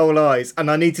him his whole eyes,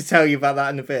 and I need to tell you about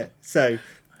that in a bit. So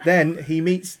then he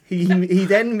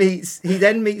then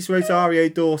meets Rosario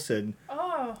Dawson.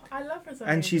 Oh, I love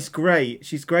Rosario. And she's great.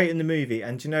 She's great in the movie.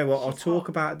 And do you know what? I'll She's talk hot.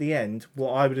 about at the end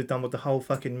what I would have done with the whole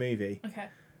fucking movie, Okay.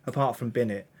 apart from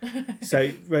bin it.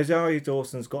 So Rosario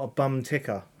Dawson's got a bum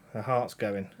ticker. Her heart's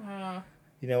going. Oh,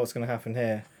 You know what's going to happen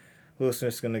here? Will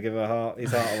Smith's going to give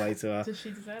his heart away to her. does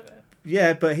she deserve it?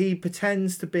 Yeah, but he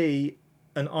pretends to be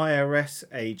an IRS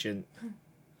agent.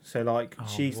 So like Oh,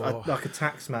 she's whoa. like a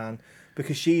tax man,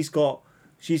 because she's got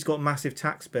massive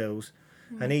tax bills,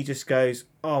 and he just goes,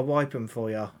 "Oh, I'll wipe them for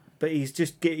you." But he's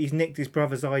nicked his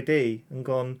brother's ID and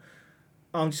gone,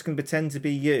 "I'm just going to pretend to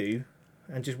be you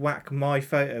and just whack my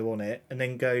photo on it and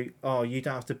then go, oh, you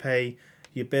don't have to pay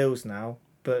your bills now."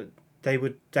 But they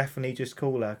would definitely just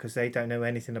call her because they don't know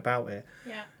anything about it.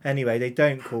 Yeah. Anyway, they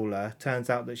don't call her. Turns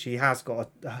out that she has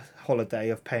got a holiday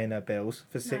of paying her bills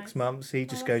for 6 Nice. months. He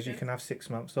just Oh, goes, that's "You good. can have 6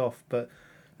 months off." But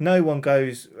no one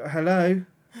goes, "Hello,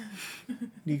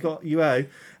 you owe."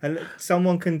 And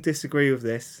someone can disagree with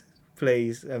this,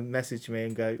 please message me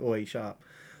and go, "Oi, shut up."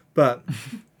 But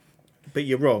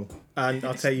you're wrong, and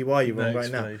I'll tell you why you're wrong No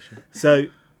right now. explanation. So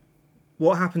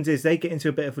what happens is they get into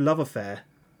a bit of a love affair.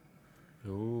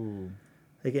 Ooh.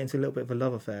 They get into a little bit of a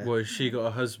love affair. Well, has she got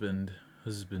a husband?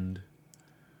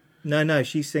 No,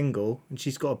 she's single and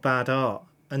she's got a bad heart.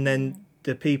 And then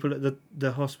the people at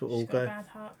the hospital She's got go, a bad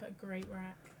heart, but a great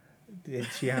rack. Yeah,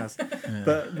 she has. Yeah.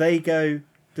 But they go,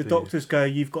 the Boobs. doctors go,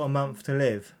 "You've got a month to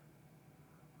live."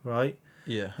 Right?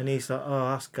 Yeah. And he's like, "Oh,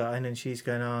 that's gutting." And she's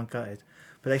going, "Oh, I'm gutted."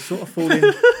 But they sort of fall in.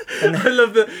 I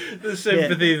love the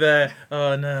sympathy there.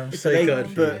 Oh no, I'm so they,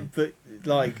 good. but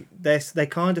like they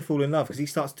kind of fall in love because he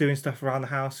starts doing stuff around the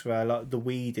house for her, like the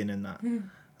weeding and that.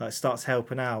 Like starts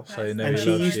helping out. So you know And he she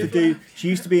loves used you. she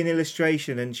used to be an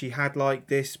illustration, and she had like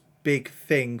this big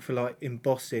thing for like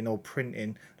embossing or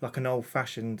printing, like an old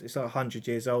fashioned. It's like 100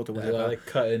 years old or whatever. Like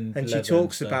cutting And she leather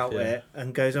talks stuff, about yeah. it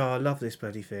and goes, "Oh, I love this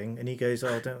bloody thing." And he goes,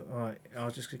 "Oh, don't. All right, I'll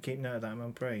just keep note of that in my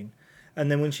brain." And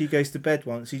then when she goes to bed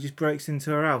once, he just breaks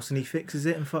into her house and he fixes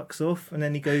it and fucks off. And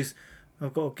then he goes,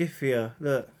 "I've got a gift for you.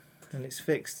 Look." And it's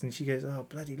fixed. And she goes, "Oh,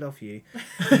 bloody love you."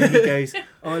 And then he goes,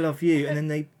 "I love you." And then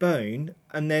they bone.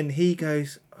 And then he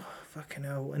goes, "Oh, fucking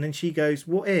hell." And then she goes,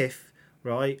 "What if,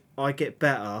 right, I get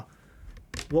better?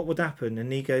 What would happen?"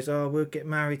 And he goes, "Oh, we'll get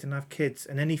married and have kids."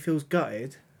 And then he feels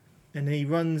gutted. And then he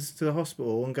runs to the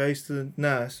hospital and goes to the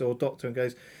nurse or doctor and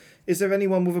goes, "Is there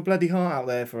anyone with a bloody heart out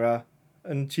there for her?"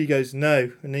 And she goes,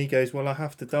 "No." And he goes, "Well, I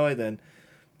have to die then."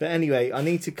 But anyway, I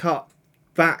need to cut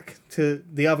back to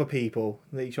the other people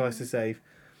that he tries to save.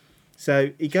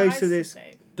 So he goes to this...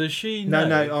 Does she know?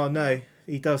 No,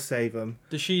 he does save them.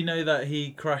 Does she know that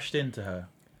he crashed into her?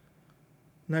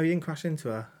 No, he didn't crash into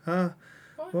her. Huh?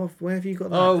 What? Well, where have you got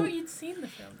that? I Oh. thought you'd seen the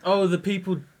film. Oh, the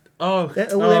people. Oh, All them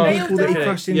Oh, people that he okay.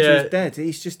 crashed into Yeah. is dead.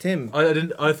 He's just him. I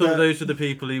didn't. I thought But- those were the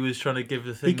people he was trying to give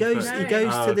the thing. He goes. for. He No.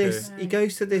 goes Ah, to okay. this. He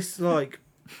goes to this like.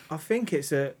 I think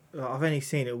it's a. I've only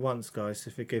seen it once, guys.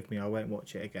 So forgive me. I won't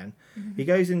watch it again. He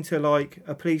goes into like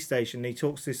a police station. And he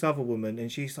talks to this other woman, and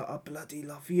she's like, "I bloody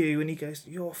love you," and he goes,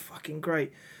 "You're fucking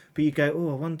great." But you go,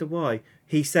 "Oh, I wonder why."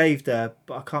 He saved her,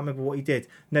 but I can't remember what he did.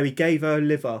 No, he gave her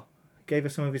liver. Gave her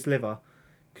some of his liver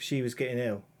because she was getting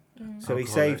ill. So he Alcoholic.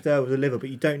 saved her with the liver, but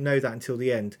you don't know that until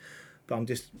the end. But I'm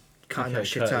just cutting Okay, that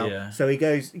shit cut, out. yeah. So he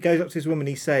goes up to this woman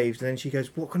he saved, and then she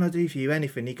goes, "What can I do for you?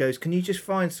 Anything." He goes, "Can you just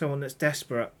find someone that's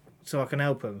desperate so I can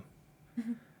help him?"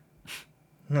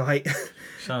 Like,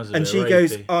 Sounds a and bit she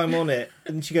goes, rapey. "I'm on it."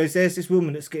 And she goes, "There's this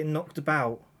woman that's getting knocked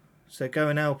about, so go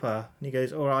and help her." And he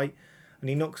goes, "All right." And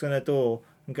he knocks on her door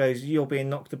and goes, "You're being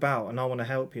knocked about, and I want to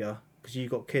help you because you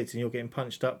got kids and you're getting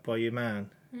punched up by your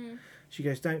man." She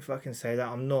goes, "Don't fucking say that,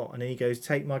 I'm not." And then he goes,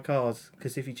 "Take my cards,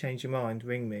 because if you change your mind,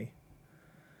 ring me."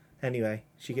 Anyway,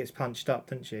 she gets punched up,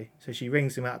 doesn't she? So she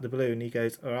rings him out of the blue and he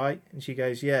goes, "All right." And she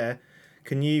goes, "Yeah,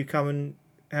 can you come and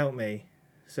help me?"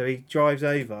 So he drives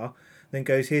over, then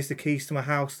goes, "Here's the keys to my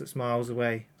house that's miles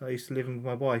away. I used to live in with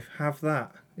my wife. Have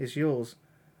that. It's yours."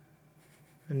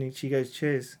 And then she goes,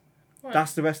 "Cheers." What?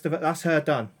 That's the rest of it. That's her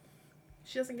done.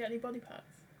 She doesn't get any body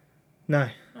parts. No.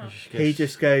 Oh. He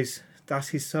just goes, That's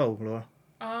his soul, Laura.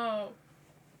 Oh.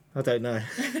 I don't know.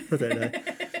 I don't know.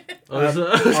 I was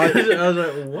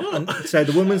like, what? And so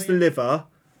the woman's the liver.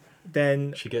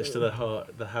 Then She gets to the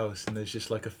house, and there's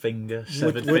just like a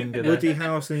severed finger there. Woody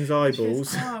Harrelson's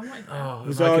eyeballs. Oh, I wanted that. Oh,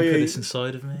 Was I can put I- this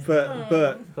inside of me.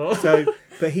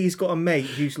 But he's got a mate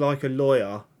who's like a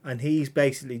lawyer, and he's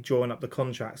basically drawing up the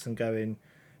contracts and going,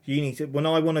 you need to, when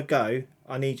I want to go,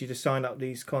 I need you to sign up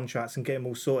these contracts and get them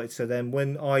all sorted. So then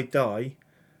when I die,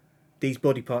 these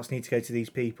body parts need to go to these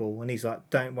people. And he's like,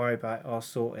 don't worry about it, I'll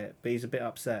sort it. But he's a bit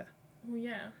upset. Well,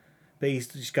 yeah. But he's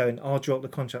just going, I'll draw up the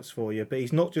contracts for you. But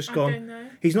he's not just I gone. don't know.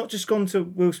 He's not just gone to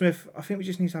Will Smith. I think we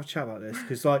just need to have a chat about this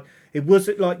because, like, it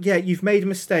wasn't like, yeah, you've made a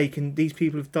mistake and these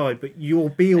people have died, but you'll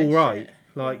be all That's right. shit.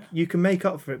 Like, Yeah. you can make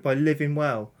up for it by living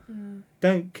well. Mm.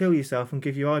 Don't kill yourself and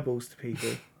give your eyeballs to people.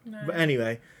 No. But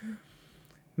anyway,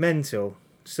 mental.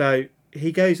 So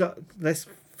he goes up. Let's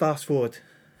fast forward.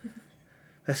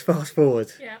 Let's fast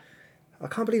forward. Yeah. I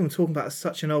can't believe I'm talking about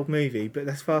such an old movie, but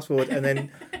let's fast forward and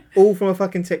then all from a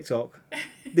fucking TikTok.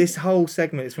 This whole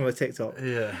segment is from a TikTok.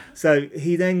 Yeah. So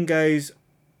he then goes,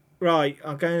 right,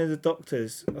 I'm going to the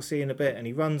doctor's. I'll see you in a bit. And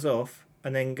he runs off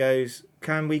and then goes,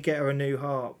 can we get her a new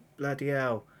heart? Bloody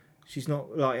hell. She's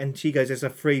not like, and she goes, there's a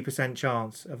 3%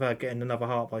 chance of her getting another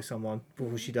heart by someone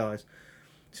before she dies.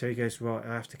 So he goes, right,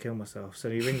 I have to kill myself. So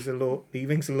he rings the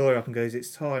lawyer up and goes,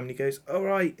 it's time. And he goes, all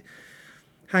right.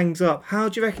 Hangs up. How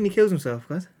do you reckon he kills himself,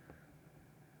 guys?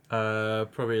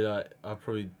 Probably I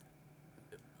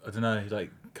don't know,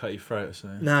 like cut your throat or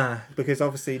something. Nah, because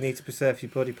obviously you need to preserve your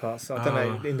body parts. I don't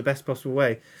know, Oh. in the best possible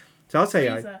way. So I'll tell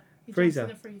you, Freezer. He freezer.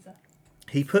 jumps in a freezer.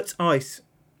 he puts ice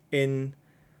in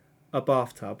a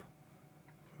bathtub,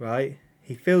 right?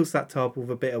 He fills that tub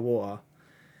with a bit of water.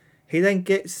 He then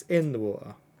gets in the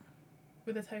water.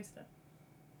 With a toaster.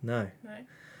 No. No.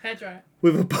 Hairdryer.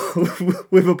 With a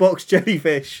with a box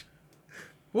jellyfish.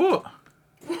 What?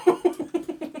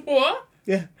 What?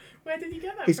 Yeah. Where did he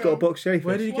get that He's from? got a box jellyfish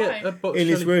Where did he get Why? a box in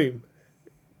his jelly- room.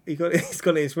 He's got it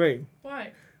in his room.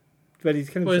 Why? Ready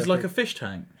to kill himself. Well, it's like a fish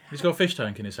tank. He's got a fish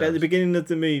tank in his house. At the beginning of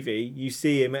the movie, you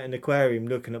see him at an aquarium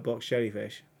looking at box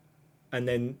jellyfish. And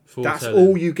then Full that's telling.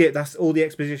 all you get. That's all the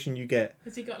exposition you get.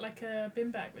 Has he got like a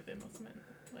bin bag with him or something?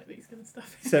 Like that he's gonna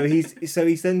stuff in? So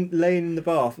he's then laying in the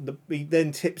bath. He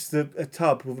then tips a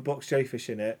tub with a box jellyfish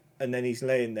in it, and then he's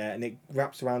laying there, and it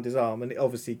wraps around his arm, and it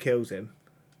obviously kills him.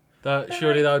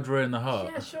 Surely that would ruin the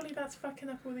heart. Yeah, surely that's fucking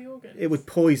up all the organs. It would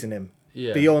poison him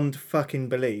Yeah. beyond fucking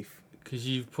belief. Because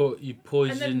you And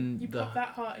poison then you the, pop that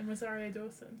heart in Rosario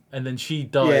Dawson. and then she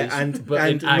dies. Yeah, and but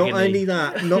and in not agony. only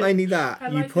that, Her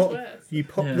you life is pop worse. the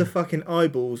Yeah. fucking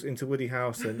eyeballs into Woody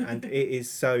Harrelson, and it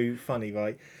is so funny,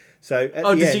 right? So at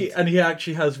Oh, the does end, he? And he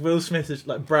actually has Will Smith's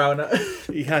like brown.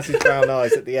 he has his brown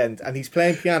eyes at the end, and he's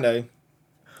playing piano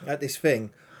at this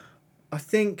thing. I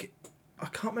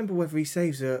can't remember whether he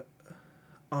saves a.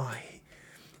 Oh,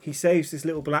 he saves this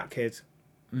little black kid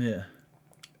Yeah.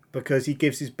 because he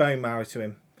gives his bone marrow to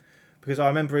him. Because I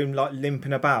remember him like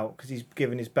limping about because he's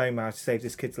given his bone marrow to save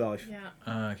this kid's life,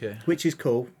 Yeah. Okay. which is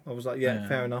cool. I was like, yeah, Yeah.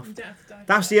 fair enough. You don't have to die.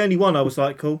 That's for the only one I was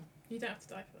like, cool. that. You don't have to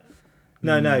die for that.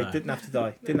 No, No. didn't have to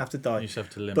die. Didn't have to You die. just have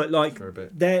to limp But like, for a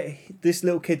bit. this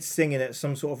little kid's singing at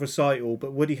some sort of recital,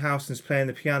 but Woody Harrelson's playing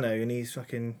the piano and he's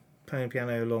fucking playing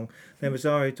piano along. Then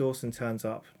Rosario Dawson turns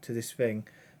up to this thing.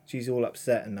 She's all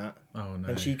upset and that, Oh no.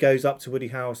 and she goes up to Woody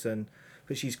Harrelson,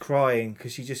 but she's crying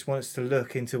because she just wants to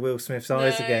look into Will Smith's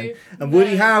eyes No, again. And no,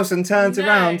 Woody Harrelson turns no.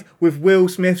 around with Will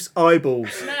Smith's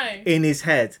eyeballs No. in his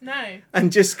head No.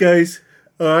 and just goes,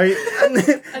 all right,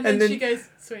 And then she goes,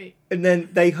 sweet. and then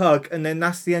they hug, and then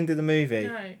that's the end of the movie.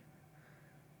 No.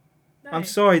 No. I'm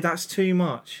sorry, that's too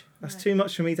much. That's No. too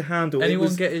much for me to handle.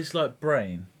 Anyone get his like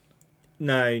brain?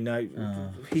 No. Oh.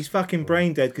 He's fucking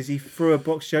brain dead because he threw a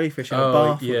box jellyfish in a Oh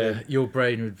bath. yeah, With him. your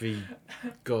brain would be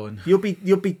gone. You'll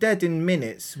be dead in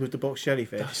minutes with the box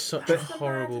jellyfish. That's such That's a the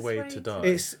horrible maddest way way to to-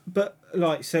 die. But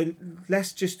so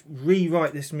let's just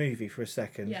rewrite this movie for a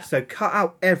second. Yeah. So cut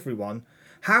out everyone.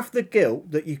 Have the guilt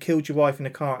that you killed your wife in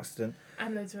a car accident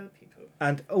And loads of other people.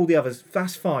 and all the others.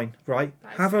 That's fine, right?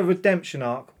 That is Have a fine. redemption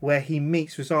arc where he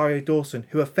meets Rosario Dawson,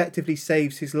 who effectively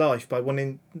saves his life by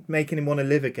making him want to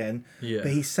live again. Yeah.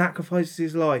 But he sacrifices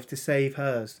his life to save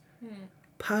hers.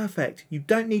 Perfect. You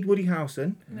don't need Woody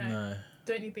Harrelson. No. No.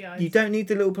 Don't need the eyes. You don't need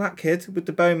the little black kid with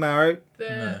the bone marrow. The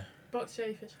No. box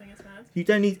jellyfish thing is mad. You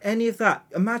don't need any of that.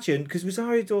 Imagine, because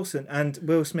Rosario Dawson and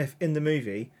Will Smith in the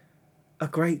movie are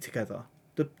great together.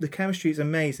 The chemistry is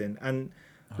amazing, and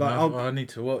like I need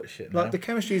to watch it. like now. the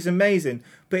chemistry is amazing,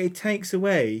 but it takes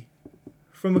away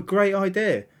from a great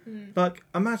idea. Like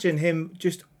imagine him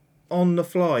just on the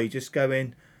fly, just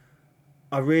going,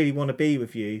 "I really want to be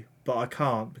with you, but I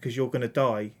can't because you're going to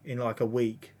die in like a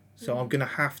week. So I'm going to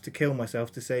have to kill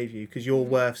myself to save you because you're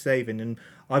worth saving. And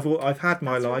I've had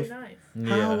my That's life. really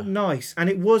nice. How nice. And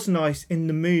it was nice in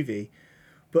the movie.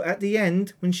 But at the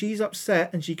end, when she's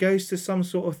upset and she goes to some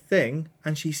sort of thing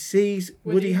and she sees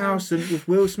Woody Harrelson with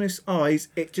Will Smith's eyes,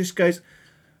 it just goes,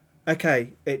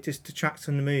 okay, it just detracts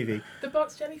from the movie. The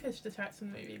box jellyfish detracts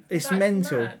from the movie. It's That's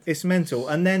mental. mad. It's mental.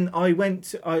 And then I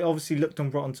obviously looked on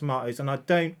Rotten Tomatoes and I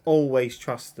don't always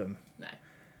trust them. No.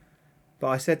 But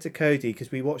I said to Cody,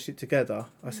 because we watched it together,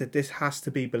 I said, this has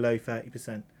to be below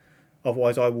 30%.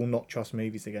 Otherwise, I will not trust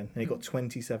movies again. And he got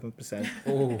 27%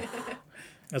 Oh,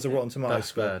 as a Rotten Tomatoes that's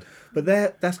score. bad.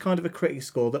 But that's kind of a critic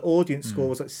score. The audience score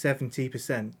was like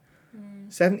 70%.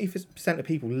 70% of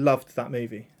people loved that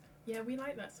movie. Yeah, we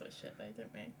like that sort of shit though,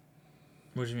 don't we?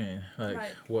 What do you mean? Like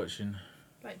Right. watching?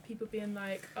 Like people being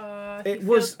like, he It feels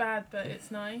was- bad, but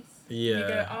it's nice. Yeah. And you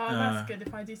go, that's good.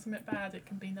 If I do something bad, it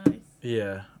can be nice.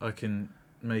 Yeah, I can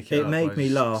make it. It up made by me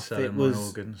laugh. selling It my was-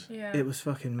 organs. Yeah. It was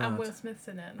fucking mad. And Will Smith's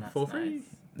in it, and that's For nice. free.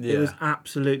 Yeah. It was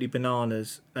absolutely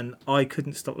bananas, and I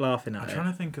couldn't stop laughing I'm at trying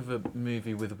it. to think of a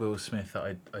movie with Will Smith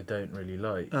that I don't really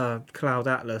like. Cloud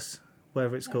Atlas,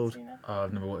 whatever it's I've called. seen it. Oh,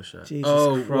 I've never watched that. Jesus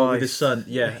well, with Christ. his son.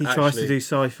 Yeah, He tries to actually. do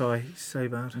sci-fi. It's so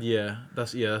bad. Yeah,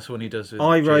 that's what he does. With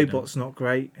I, Jaden. Robot's not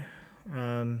great.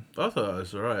 I thought that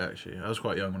was alright actually. I was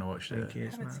quite young when I watched Thank it. you. I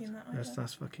It's haven't mad. seen that That's either.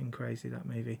 fucking crazy, that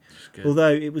movie. It's good.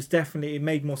 Although it was definitely, it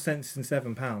made more sense than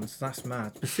 £7. That's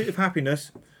mad. Pursuit of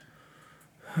Happiness,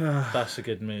 That's a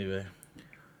good movie.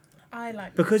 I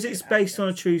like because Pursuit it's of based on a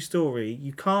Happiness. true story,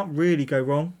 you can't really go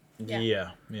wrong.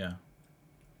 Yeah.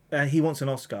 Yeah. He wants an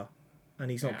Oscar, and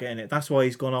he's not Yeah. getting it. That's why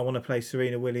he's gone, I want to play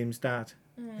Serena Williams' dad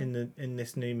Mm. in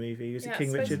this new movie. Was Yeah, it King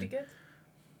it's supposed to Richard? be good.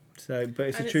 So, but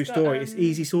it's And a it's true got, story. It's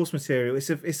easy source material. It's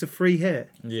a free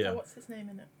hit. Yeah. Oh, what's his name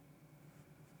in it?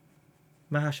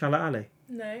 Mahershala Ali.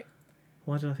 No.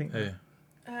 Why did I think Hey.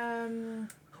 that?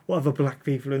 What other black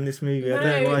people in this movie? no, I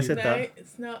don't know why I said no, that.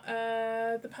 it's not.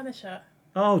 The Punisher.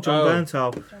 Oh, John Oh.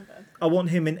 Bernthal. John Byrne. I want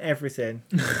him in everything.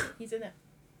 He's in it.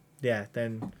 Yeah,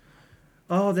 then.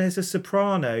 Oh, there's a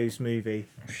Sopranos movie.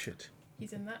 Oh, shit.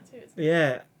 He's in that too. Isn't he?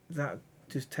 Yeah, that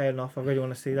just tailing off. I really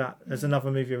want to see that. There's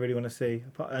another movie I really want to see,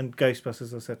 and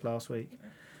Ghostbusters, I said last week.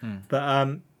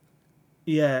 But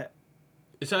yeah,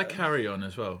 Is that a carry on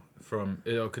as well from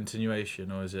a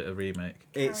continuation or is it a remake?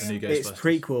 it's The new it's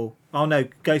Ghostbusters. prequel. Oh no,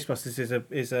 Ghostbusters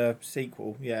is a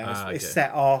sequel. Yeah, it's okay.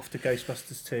 set after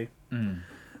Ghostbusters 2,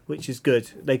 which is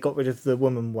good. They got rid of the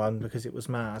woman one because it was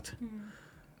mad, and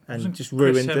Wasn't just Chris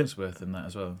ruined it. Hemsworth in that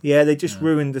as well. Yeah, they just Yeah.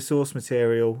 ruined the source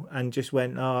material and just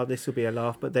went, this will be a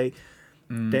laugh. But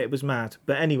it was mad.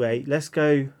 But anyway, let's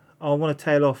go. I want to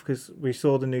tail off because we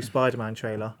saw the new Spider-Man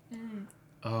trailer.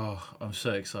 Oh, I'm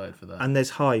so excited for that. And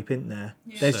there's hype, isn't there?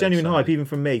 Yeah. There's So genuine hype, excited. even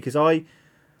from me, because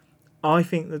I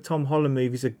think the Tom Holland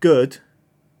movies are good,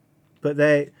 but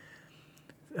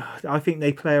I think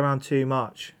they play around too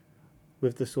much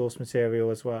with the source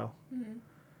material as well.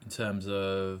 in terms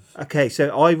of Okay, so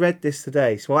I read this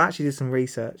today, so I actually did some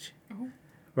research,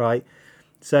 right?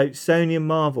 So Sony and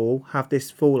Marvel have this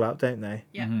fallout, don't they?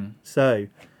 Yeah. So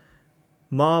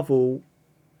Marvel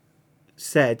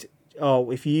said,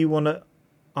 if you want to...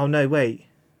 Oh, no, wait.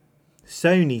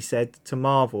 Sony said to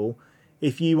Marvel,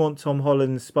 if you want Tom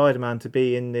Holland's Spider-Man to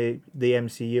be in the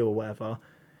MCU or whatever,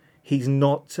 he's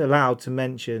not allowed to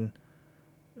mention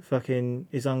fucking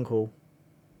his uncle.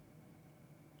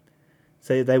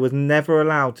 So they was never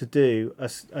allowed to do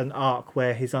an arc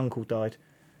where his uncle died.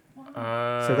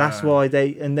 So that's why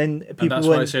they... And then people and that's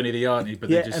went... why it's only the auntie, but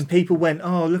Yeah, they just and people went,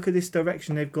 oh, look at this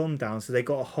direction they've gone down. So they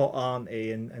got a hot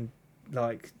auntie and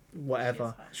like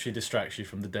whatever. she distracts you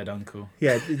from the dead uncle.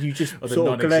 Yeah, you just Or the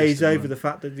sort of glaze non-existent over one. the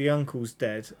fact that the uncle's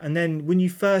dead. And then when you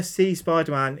first see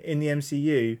Spider-Man in the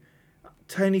MCU,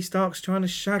 Tony Stark's trying to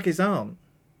shag his aunt.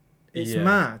 It's Yeah.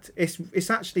 mad. It's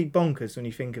actually bonkers when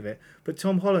you think of it. But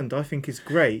Tom Holland, I think, is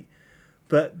great.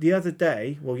 But the other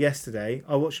day, yesterday,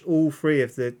 I watched all 3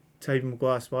 of the Tobey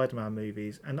Maguire Spider-Man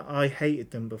movies, and I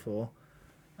hated them before.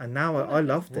 And now I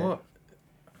loved it. What?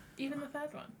 Even the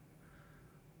third one.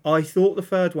 I thought the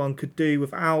third one could do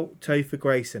without Topher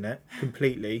Grace in it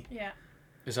completely. Yeah.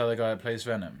 Is that the guy that plays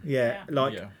Venom? Yeah, Yeah.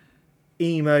 like Yeah.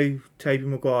 emo Tobey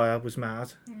Maguire was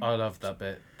mad. I loved that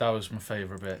bit. That was my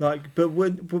favourite bit. Like, but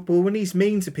when he's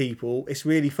mean to people, it's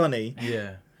really funny.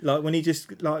 Yeah. Like when he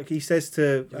just he says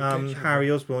to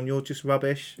Harry Osborn, "You're just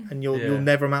rubbish, and you'll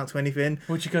never amount to anything."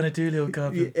 What you gonna do, little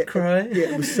goblin? Yeah, Cry? Yeah,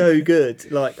 it was so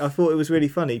good. Like I thought it was really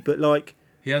funny, but like,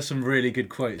 He has some really good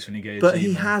quotes when he goes. but he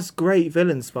evil. has great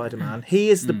villains. Spider-Man.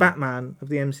 He is the Batman of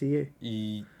the MCU.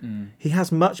 He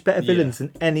has much better villains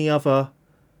than any other.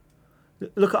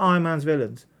 Look at Iron Man's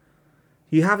villains.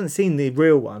 You haven't seen the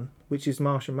real one, which is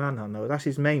Martian Manhunter. That's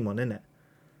his main one, isn't it?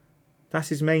 That's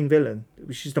his main villain,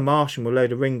 which is the Martian with a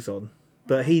load of rings on.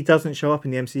 But he doesn't show up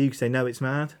in the MCU because they know it's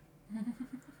mad.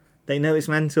 They know it's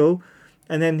mental.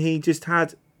 And then he just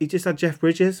had Jeff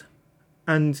Bridges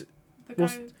and The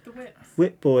What's- guy with the whips.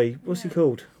 Whip Boy. What's he Yeah.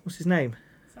 called? What's his name?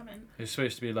 Something. It's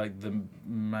supposed to be like the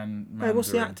man. Hey, what's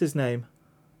the Mandarin. actor's name?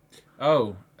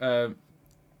 Oh,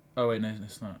 oh wait, no,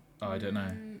 it's not. Oh, I don't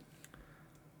know.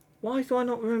 Why do I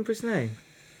not remember his name?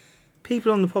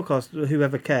 People on the podcast,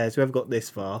 whoever cares, whoever got this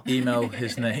far, Email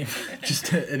his name.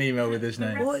 Just an email with his The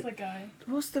name. wrestler guy.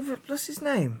 what's his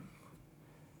name?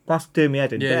 That's doing me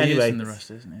head in. Yeah, But he anyway, is in the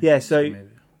rest, isn't he? Yeah, so- Maybe.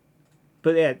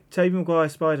 but yeah, Tobey Maguire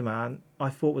Spider-Man, I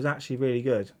thought was actually really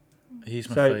good. He's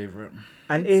my so- favourite.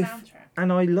 And Good if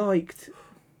soundtrack.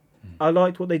 I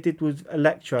liked what they did with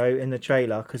Electro in the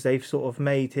trailer because they've sort of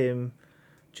made him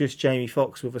just Jamie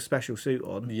Foxx with a special suit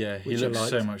on. Yeah, he which I looks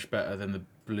so liked. much better than the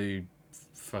blue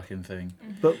fucking thing.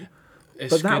 But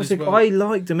It's but that good was as it. well. I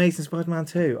liked Amazing Spider-Man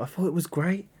 2. I thought it was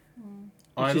great.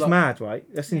 Which is mad, right?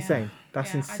 That's Yeah. insane.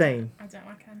 That's Yeah, insane. I don't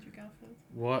like Andrew Garfield.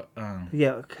 What?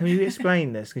 Yeah, can you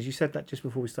explain this? Because you said that just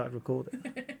before we started recording.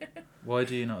 Why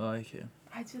do you not like it?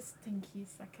 I just think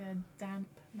he's like a damp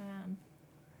man.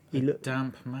 He looked.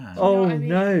 Damp man. know Oh what I mean?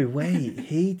 no! Wait,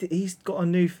 he's got a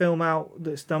new film out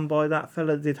that's done by that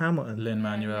fella that did Hamilton. Lin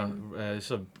Manuel.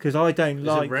 It's a, Because I don't is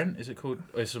like. it Rent? Is it called?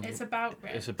 It's about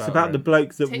Red. It's It's about. about the Rent.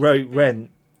 bloke that Tick, wrote tick, tick.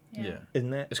 Rent, Yeah.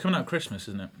 isn't it? It's coming out Christmas,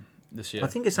 isn't it? This year. I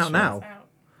think it's out I swear. now. It's out.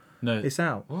 No. It's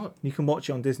out. What? You can watch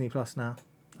it on Disney Plus now,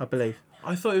 I believe.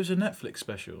 I thought it was a Netflix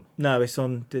special. No, it's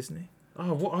on Disney.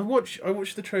 Oh, what? I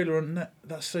watched the trailer on net.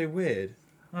 That's so weird.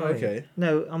 Oh, Wait. okay.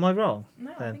 No, am I wrong?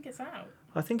 No, I Then. think it's out.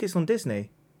 I think it's on Disney.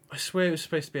 I swear it was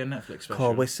supposed to be a Netflix special.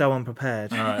 God, we're so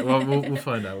unprepared. All right. Well, we'll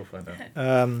find out. We'll find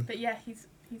out. But yeah, he's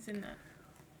in there.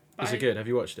 But Is it good? Have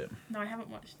you watched it? No, I haven't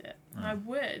watched it. Oh. I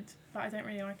would, but I don't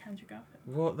really like Andrew Garfield.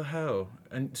 What the hell?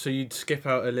 And so you'd skip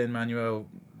out a Lin Manuel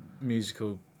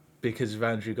musical because of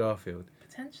Andrew Garfield?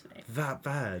 Potentially. That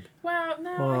bad? Well,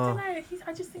 no, I Wow. don't know.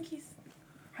 I just think he's.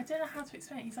 I don't know how to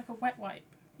explain it. He's like a wet wipe.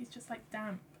 He's just like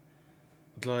damp.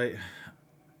 Like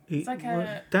It's like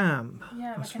a- Damn.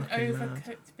 Yeah, That's like an fucking overcooked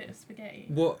mad. bit of spaghetti.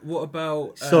 what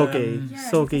about Soggy. Yeah,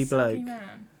 Soggy he's a soggy bloke.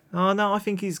 man. Oh no, I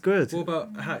think he's good. What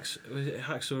about was it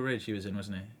Hacksaw Ridge he was in,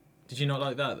 wasn't he? Did you not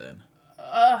like that then?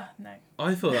 No.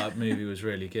 I thought that movie was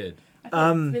really good. I thought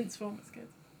Um, Vince Vaughn was good.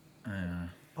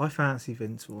 I fancy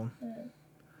Vince Vaughn.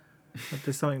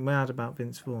 There's something mad about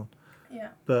Vince Vaughn. Yeah.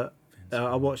 But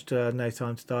I watched No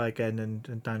Time to Die again,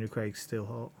 and Daniel Craig's still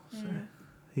hot. So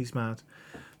he's mad.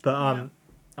 But I'm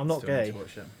not Still need gay. to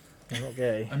watch it. I'm not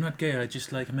gay. I'm not gay. I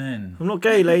just like men. I'm not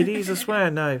gay, ladies. I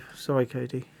swear. No, sorry,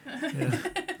 Cody. Yeah,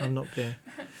 I'm not gay.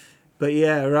 But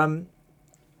yeah,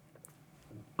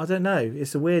 I don't know.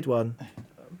 It's a weird one,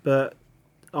 but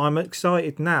I'm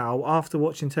excited now after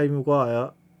watching Tobey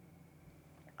Maguire,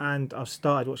 and I've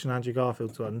started watching Andrew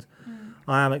Garfield's ones.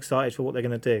 I am excited for what they're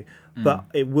going to do, but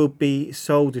it will be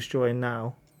soul destroying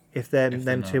now if they're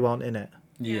them two not. aren't in it.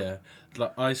 Yeah,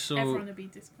 like I saw. Everyone would be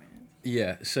disappointed.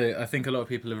 Yeah, so I think a lot of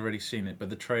people have already seen it, but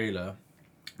the trailer,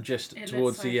 just It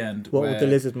towards looks the like- end, What where, with the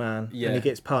lizard man? Yeah. And he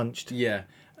gets punched, yeah,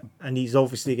 and he's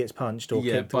obviously gets punched or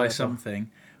yeah, kicked or by whatever.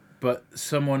 something, but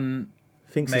someone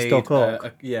Thinks it's made Doc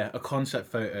Ock. a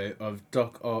concept photo of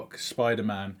Doc Ock,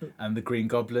 Spider-Man, and the Green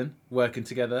Goblin working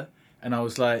together, and I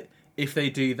was like, if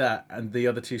they do that and the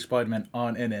other two Spider-Men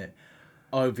aren't in it,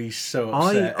 I would be so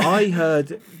upset. I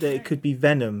heard that it could be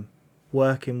Venom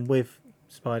working with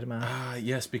Spider-Man. Ah,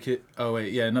 yes, because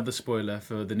another spoiler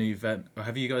for the new Venom.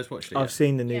 Have you guys watched it? I've yet?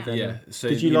 seen the new Yeah. Venom. Yeah, so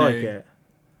Did you you like know- it?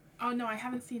 Oh no, I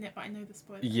haven't seen it, but I know the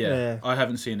spoiler. Yeah, Yeah. I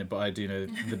haven't seen it, but I do know.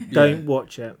 Don't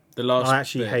watch it. The last. I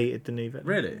actually bit. hated the new Venom.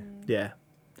 Really? Yeah.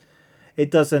 It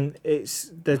doesn't.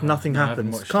 There's nothing no, I haven't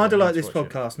happens. watched it. Kind I of like have to this watch it.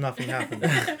 podcast. Nothing happens.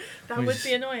 That We would just-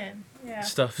 be annoying. Yeah.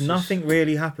 Stuff. just- Nothing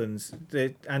really happens,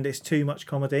 and it's too much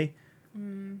comedy.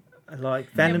 Like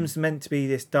Venom's meant to be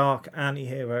this dark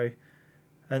anti-hero,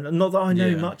 and not that I know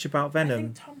Yeah. much about I Venom.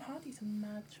 think Tom Hardy's a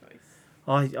mad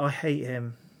choice. I hate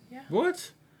him.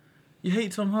 What? You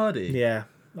hate Tom Hardy? Yeah,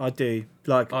 I do.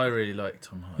 Like I really like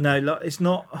Tom Hardy. no, like, it's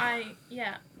not.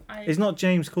 It's not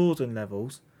James Corden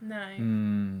levels. No.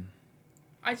 Mm.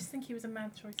 I just think he was a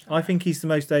mad choice. I think he's the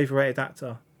most overrated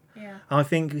actor. Yeah. I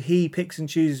think he picks and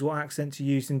chooses what accent to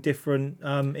use in different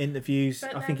interviews.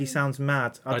 But I think he then- sounds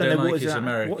mad. I don't don't know like what his is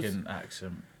American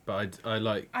accent, but I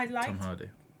like I Tom liked Hardy.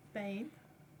 Bane.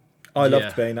 I loved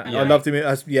Yeah. Bane. Yeah. I loved him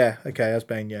as as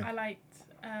Bane. Yeah, I liked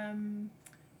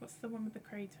what's the one with the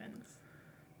Cray twins?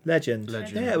 Legend.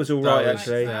 Legend. Yeah, it was all That right was-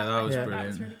 actually. yeah, that was Yeah. brilliant. That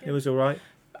was really good. It was all right.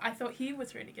 But I thought he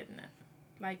was really good in it.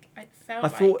 Like I felt. I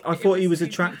thought like he was super-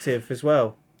 attractive as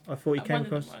well. I thought he came One of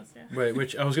them across. was, yeah. Wait,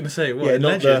 which I was going to say, what? Yeah,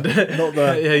 not the- Legend? not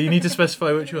the- Yeah, you need to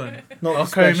specify which one. Not I'll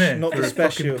the comb special, in not for the a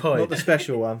fucking special, pint. not the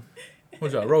special one.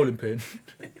 What's that? A rolling pin?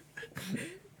 I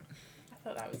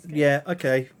thought that was good. Yeah,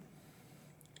 okay.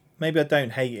 Maybe I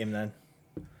don't hate him then,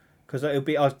 because it'll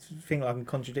be. I think I can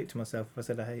contradict myself if I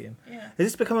said I hate him. Yeah. Has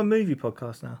this become a movie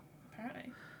podcast now?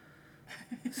 Apparently.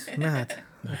 It's mad.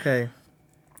 Okay.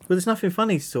 Well, there's nothing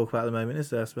funny to talk about at the moment, is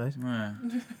there? I suppose. Yeah.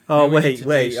 Oh Yeah, we need to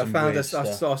wait! do I some found weird I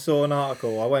stuff. saw an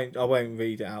article. I won't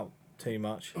read it out too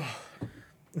much.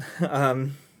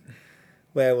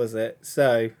 Where was it?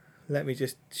 So let me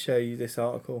just show you this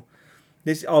article.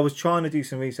 I was trying to do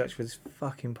some research for this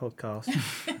fucking podcast.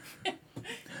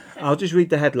 I'll just read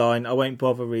the headline. I won't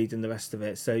bother reading the rest of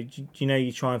it. So,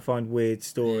 you try and find weird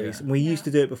stories. Yeah. And we used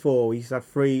to do it before. We used to have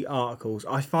 3 articles.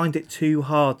 I find it too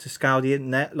hard to scour the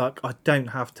internet. Like, I don't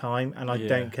have time and I Yeah.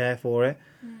 don't care for it.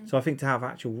 So I think to have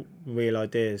actual real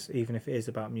ideas, even if it is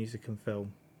about music and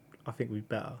film, I think we'd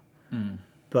better. Mm.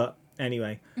 But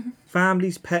anyway,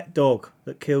 family's pet dog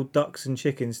that killed ducks and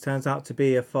chickens turns out to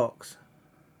be a fox.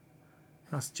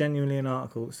 That's genuinely an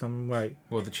article that someone wrote.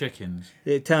 Well, the chickens.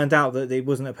 It turned out that it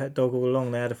wasn't a pet dog all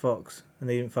along. They had a fox, and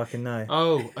they didn't fucking know.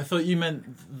 Oh, I thought you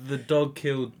meant the dog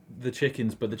killed the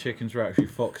chickens, but the chickens were actually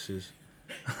foxes.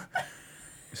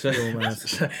 So You're mad.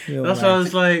 that's You're why I mad.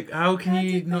 was like, how can How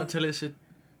you did not they- tell it's a...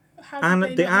 How did And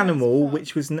they the not know it's animal, a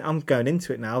which was I'm going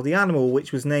into it now. The animal,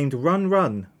 which was named Run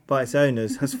Run by its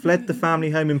owners, has fled the family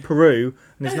home in Peru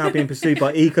and is now being pursued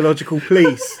by ecological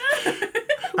police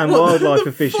and wildlife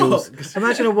officials. fuck?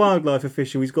 Imagine a wildlife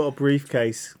official. He's got a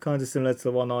briefcase, kind of similar to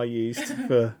the one I used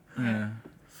Yeah.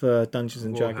 for Dungeons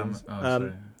and Dragons. Warhammer. Oh,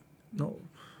 sorry. Not,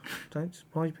 don't.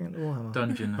 Why are you bringing up the Warhammer?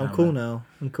 Dungeon I'm Hammer.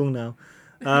 cool now.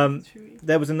 True.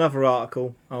 There was another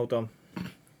article. Hold on.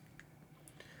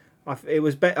 It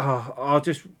was I'll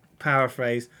just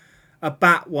paraphrase. A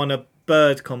bat won a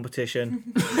bird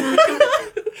competition.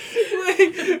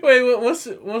 Wait,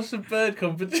 what's a bird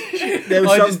competition? There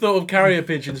was I some- just thought of carrier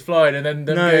pigeons flying, and then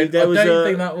them No, going, there I was don't a-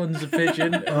 think that one's a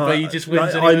pigeon, but he just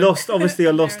wins. I anyway.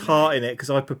 lost heart in it because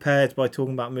I prepared by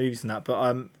talking about movies and that.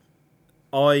 But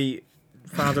I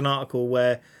found an article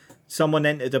where someone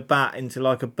entered a bat into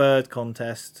like a bird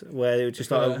contest where it was just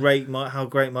like rate how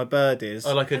great my bird is.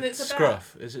 Oh, like And a it's a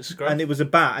scruff. Is it scruff? And it was a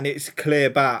bat, and it's a clear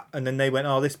bat. And then they went,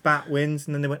 "Oh, this bat wins."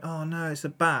 And then they went, "Oh no, it's a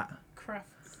bat." Crufts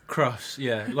Crufts,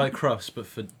 yeah, like crufts, but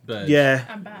for birds. Yeah,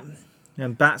 and bats.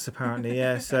 and bats apparently.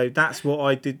 Yeah, so that's what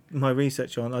I did my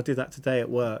research on. I did that today at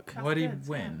work. That's Why did he good,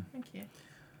 win? Yeah, thank you.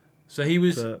 So he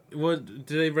was. But- What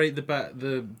do they rate the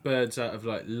birds out of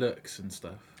like looks and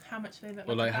stuff, How much they look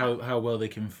or like a how bat, well they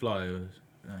can fly? Or,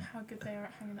 how good they are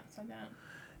at hanging upside down.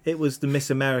 It was the Miss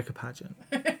America pageant.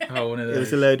 oh, one of those. It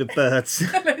was a load of birds.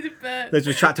 A load of birds. Those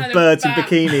were attractive And a birds in bat.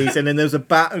 bikinis, and then there was a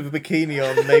bat with a bikini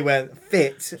on, and they went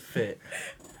fit. fit.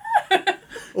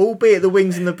 Albeit the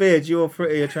wings and the beard, you're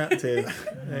pretty attractive.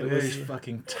 It Those was,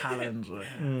 fucking talons.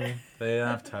 mm. They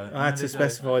have talent. I had to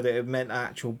specify that it meant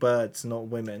actual birds, not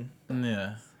women.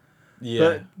 Yeah. Yeah.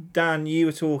 But Dan, you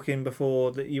were talking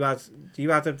before that you had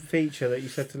a feature that you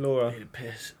said to Laura.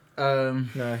 Piss.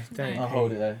 No, don't. I'll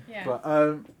hold it there. Yeah. But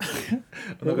I'm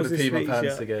What not was going to this pee my feature?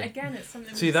 pants again. Again, it's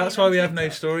something. See, we've that's seen why on we have no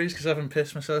TikTok. stories, because I haven't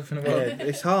pissed myself in a Yeah, while.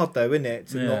 it's hard though, isn't it,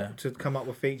 to Yeah. not to come up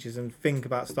with features and think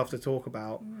about stuff to talk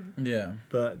about. Yeah.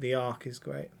 But the arc is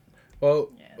great.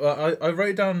 Well, Yeah. I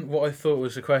wrote down what I thought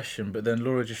was a question, but then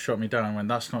Laura just shot me down and went,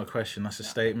 that's not a question, that's a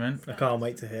statement. I can't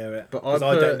wait to hear it But because I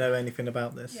I put- don't know anything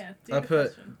about this. Yeah. Do I the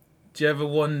put- question. Do you ever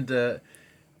wonder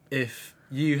if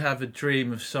you have a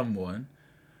dream of someone,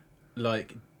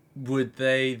 like, would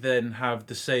they then have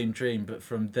the same dream but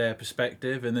from their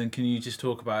perspective, and then can you just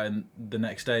talk about it the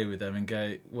next day with them and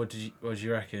go, what do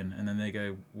you reckon? And then they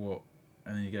go, what?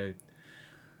 And then you go,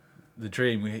 the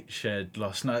dream we shared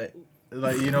last night.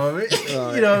 Like, you know what I mean?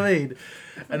 Right. You know what I mean?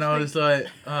 And I was like,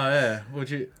 oh yeah,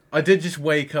 I did just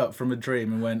wake up from a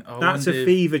dream and went, oh, I That's a wonder if-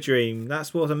 fever dream.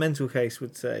 That's what a mental case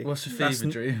would say. What's a That's fever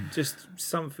dream? Just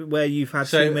something where you've had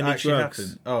So too it many actually drugs.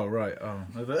 happened. Oh right. Oh,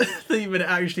 I thought you meant it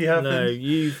actually happened. No,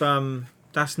 you've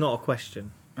that's not a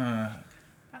question.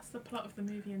 That's the plot of the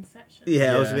movie Inception.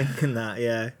 Yeah, I was Yeah. thinking that.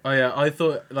 Yeah. Oh yeah, I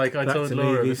thought like I Back told to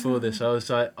Laura movies. before this. I was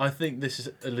like, I think this is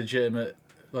a legitimate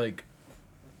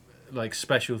like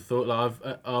special thought. Like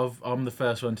I'm the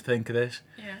first one to think of this,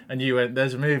 Yeah. and you went,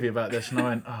 "There's a movie about this," and I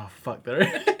went, "Oh fuck, there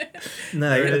is." No.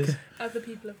 There okay. is. Other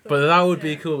people have thought. But that would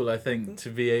be yeah. cool. I think to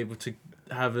be able to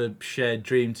have a shared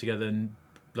dream together and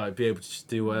like be able to just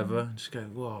do whatever. And just go,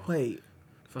 whoa. Wait,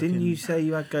 fucking-" didn't you say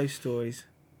you had ghost stories?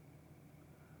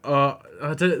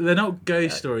 I don't. They're not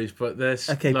ghost stories, but they're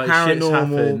Okay, like shit's happened,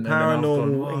 and then I've gone,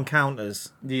 paranormal "What?"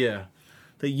 encounters Yeah,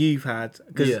 that you've had.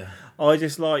 Because yeah. I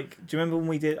just like. Do you remember when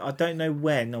we did? I don't know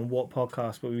when on what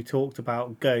podcast, but we talked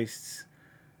about ghosts.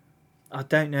 I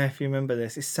don't know if you remember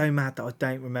this. It's so mad that I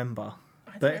don't remember.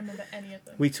 I But don't remember any of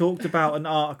them. we talked about an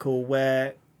article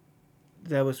where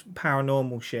there was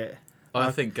paranormal shit.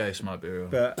 I think ghosts might be real.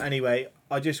 But anyway,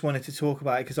 I just wanted to talk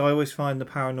about it because I always find the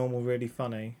paranormal really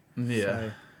funny. Yeah.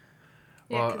 So,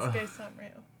 Yeah, Well, because ghosts aren't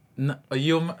real.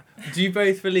 No, do you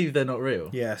both believe they're not real?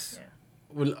 yes. Yeah.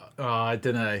 Well, I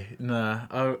don't know.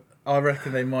 Nah, I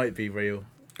reckon they might be real.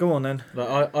 Go on then.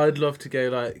 Like I'd love to go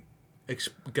like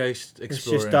ghost exploring. It's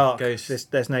just dark.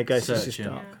 Ghost. There's no ghosts. It's just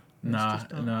searching. dark. Nah, just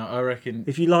dark. no. I reckon.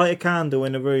 If you light a candle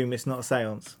in a room, it's not a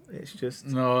séance. It's just.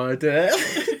 No, I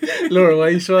don't. Laura, why are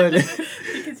you smiling?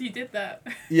 Because you did that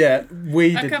Yeah,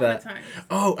 we a did couple that. of times.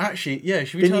 Oh, actually, yeah.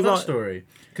 Should we Didn't tell you that like- story?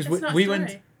 Because It's not a we story.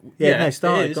 went. Yeah, no, it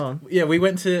start it, is. go on. Yeah, we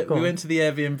went to Go on. the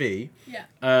Airbnb.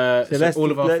 Yeah. So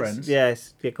all of our friends.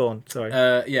 Yes. Yeah, go on. Sorry.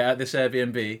 At this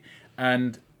Airbnb,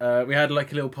 and we had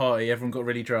like a little party. Everyone got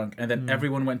really drunk, and then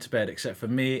everyone went to bed except for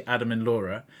me, Adam, and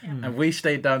Laura. Yeah. And we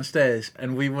stayed downstairs,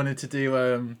 and we wanted to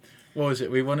do what was it?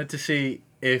 We wanted to see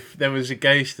if there was a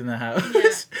ghost in the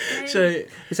house. Yeah. So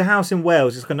It's a house in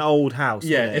Wales. It's like an old house.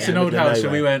 yeah, isn't it? it's In an the old middle of house. So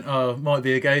we nowhere. went, oh, might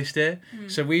be a ghost here.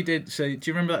 So we did. So do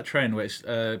you remember that trend where it's,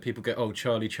 people go, oh,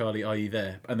 Charlie, Charlie, are you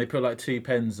there? And they put like two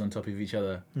pens on top of each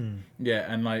other.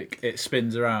 Yeah, and like it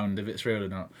spins around if it's real or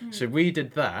not. So we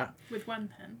did that With one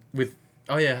pen. with.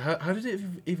 Oh yeah, how did it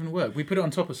even work? We put it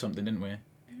on top of something, didn't we? It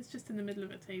was just in the middle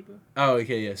of a table. Oh,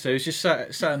 okay, yeah. So it's just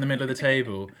sat in the middle of the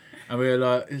table, and we were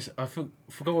like, I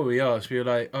forgot what we asked. We were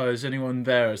like, oh, is anyone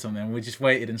there or something? And we just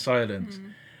waited in silence,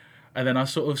 and then I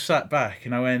sort of sat back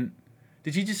and I went,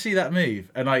 did you just see that move?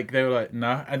 And like they were like,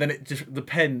 nah. And then the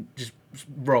pen just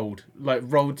rolled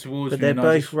towards But me. they're and I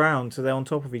both just, round, so they're on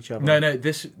top of each other. no.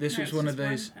 This No, was it's one of just one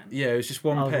those. pen. Yeah, it was just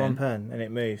one Oh, pen. one pen, and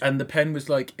it moved. And the pen was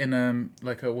like in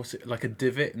like a like a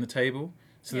divot in the table.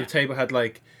 So Yeah. the table had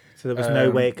like So there was no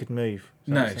way um, it could move.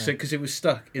 no, so because it was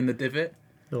stuck in the divot.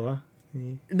 Laura?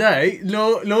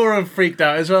 No, Laura freaked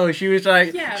out as well. She was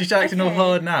like, Yeah, she's acting all okay.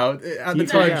 hard now. At the You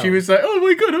time, can she tell. was like, "Oh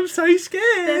my god, I'm so There's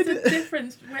scared." a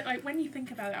difference. When you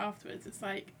think about it afterwards, it's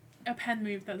like a pen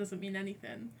move that doesn't mean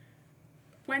anything.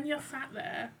 When you're sat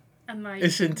there and like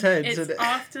It's intense. it's Isn't it?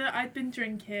 after I'd been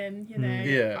drinking, you know,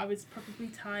 Yeah. I was probably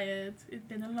tired. It'd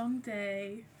been a long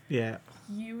day. Yeah.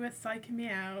 You were psyching me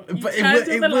out. You But turned all it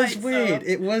the was lights weird. off,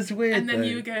 It was weird. and then though.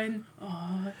 you were going,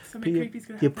 "Oh, something But creepy's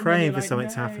gonna happen." You're and then praying you're for like, something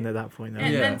to "No." happen at that point, though.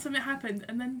 And Yeah. then something happened,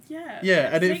 and then Yeah,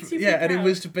 and makes you it freak out.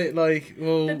 was a bit like,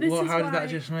 well, But this is how did that why-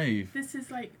 just move? This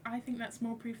is like, I think that's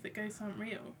more proof that ghosts aren't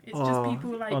real. It's Oh, just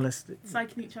people like honestly,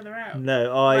 psyching each other out.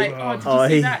 no, Like, I, oh,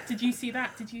 did you see that? Did you see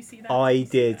that? Did you see that? I you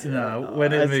see did. that? No,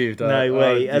 when it As- moved, No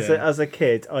way. yeah. As a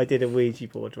kid, I did a Ouija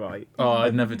board, right? Oh,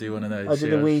 I'd never do one of those. I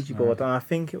did a yeah. Ouija board, No. and I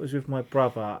think it was with my brother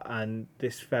and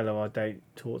this fellow I don't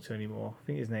talk to anymore. I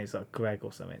think his name's like Greg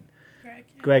or something. Greg,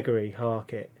 yeah. Gregory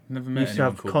Harkett. Never He met used to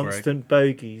anyone have called constant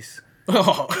bogeys. Greg.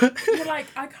 Oh. You're like,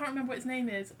 I can't remember what his name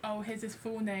is. Oh, here's his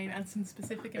full name and some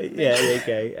specific information. Yeah, there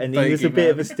you go. And he was a Bogey bit man.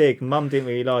 of a stick. Mum didn't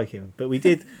really like him, but we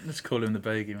did. Let's call him the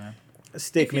bogey man.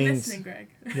 Stick If you're means. listening, Greg,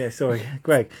 Yeah, sorry,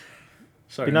 Greg.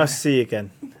 Sorry. Be nice to see you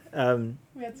again.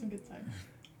 we had some good times.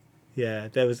 Yeah,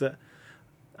 there was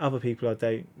other people I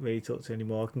don't really talk to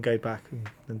anymore. I can go back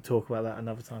and talk about that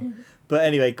another time. But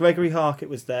anyway, Gregory Harkett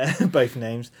was there, both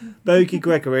names. Bogey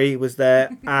Gregory was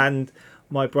there, and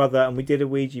my brother, and we did a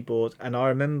Ouija board. And I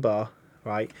remember,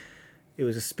 right, it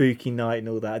was a spooky night and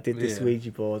all that. I did this Yeah.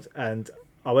 Ouija board, and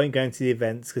I won't go into the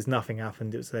events because nothing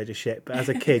happened. It was a load of shit. But as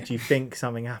a kid, you think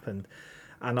something happened.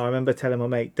 And I remember telling my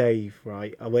mate Dave,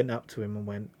 right, I went up to him and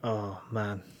went, oh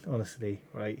man, honestly,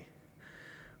 right,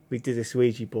 we did this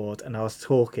Ouija board and I was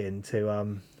talking to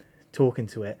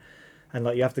it, and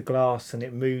like you have the glass and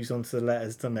it moves onto the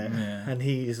letters, doesn't it? Yeah. And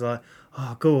he's like,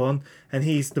 oh, go on. And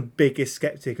he's the biggest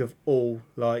skeptic of all,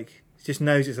 like, just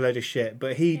knows it's a load of shit.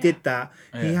 But he Yeah. did that.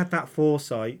 He Yeah. had that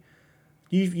foresight.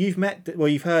 You've met, well,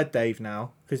 you've heard Dave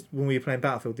now, because when we were playing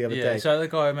Battlefield the other Yeah, day. is that the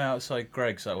guy I met outside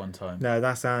Greg's that one time? No,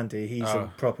 that's Andy. He's a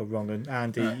Oh. proper wrong un.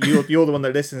 Andy, No. you're the one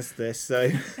that listens to this,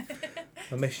 so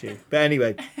I miss you. But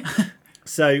anyway,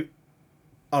 so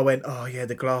I went, oh yeah,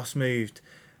 the glass moved,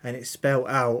 and it spelled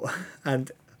out,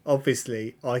 and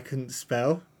obviously I couldn't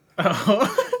spell,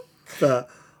 but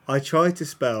I tried to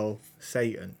spell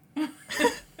Satan.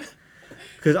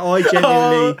 Because I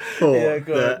genuinely Yeah,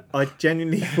 go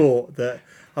thought that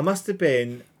I must have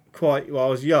been quite. Well, I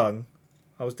was young.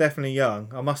 I was definitely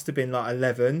young. I must have been like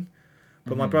 11.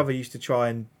 But my brother used to try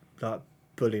and like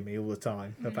bully me all the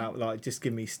time about like just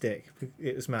give me stick.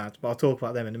 It was mad, but I'll talk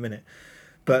about them in a minute.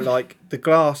 But like the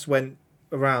glass went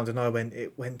around and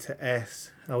it went to S.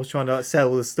 I was trying to like,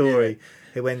 sell the story.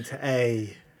 It went to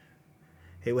A.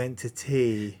 It went to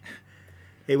T.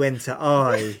 It went to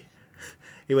I.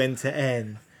 It went to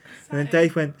N. And then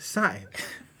Dave went, satin?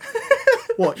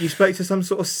 What, you spoke to some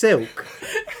sort of silk?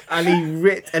 And he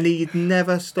ripped, and he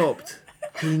never stopped.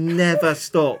 He never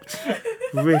stopped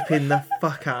ripping the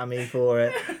fuck out of me for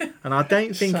it. And I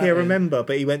don't think he'll remember,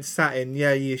 but he went, satin,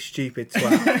 yeah, you stupid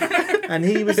twat. And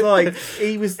he was like,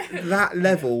 he was that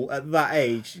level at that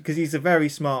age, because he's a very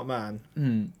smart man.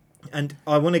 And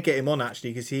I want to get him on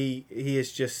actually because he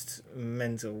is just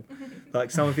mental. Like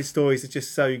some of his stories are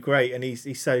just so great and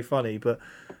he's so funny. But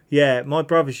yeah, my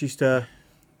brothers used to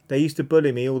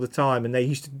bully me all the time, and they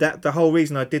used to the whole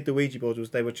reason I did the Ouija board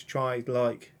was they were to try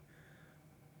like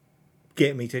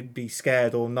get me to be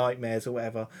scared or nightmares or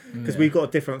whatever. Because we've got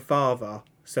a different father,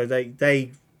 so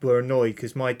they were annoyed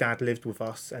because my dad lived with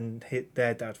us and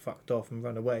their dad fucked off and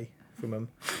run away from them.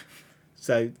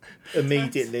 So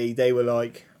immediately they were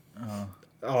like,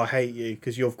 "Oh, I hate you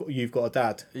because you've got a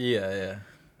dad." Yeah.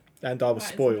 And I was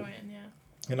spoiled.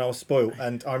 And I was spoiled.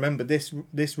 And I remember this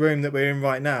room that we're in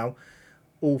right now.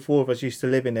 All four of us used to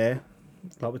live in here,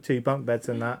 like with 2 bunk beds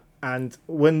and that. And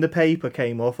when the paper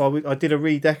came off, I did a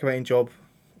redecorating job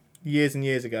years and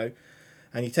years ago.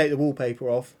 And you take the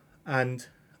wallpaper off, and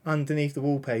underneath the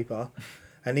wallpaper,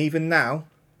 and even now,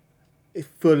 it's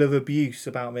full of abuse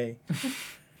about me.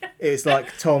 It's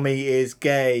like Tommy is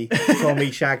gay,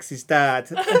 Tommy shags his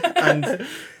dad, and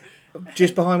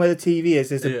just behind where the TV is,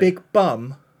 there's a big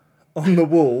bum on the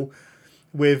wall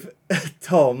with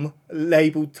Tom,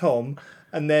 labelled Tom,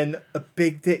 and then a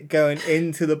big dick going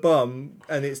into the bum,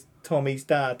 and it's Tommy's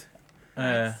dad.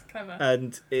 Clever.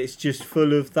 And it's just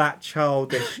full of that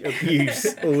childish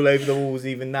abuse all over the walls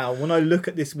even now. When I look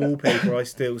at this wallpaper, I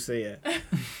still see it.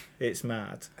 It's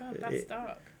mad. God, that's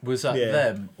dark. Was that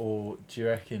them, or do you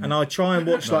reckon? And I try and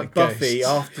watch like Buffy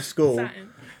after school. I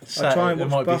try and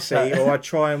watch Buffy, or I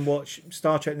try and watch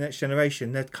Star Trek: The Next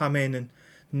Generation. They'd come in and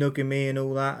nugging me and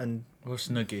all that. And what's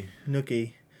nuggy?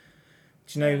 Nuggy.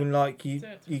 Do you know when like you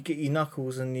get your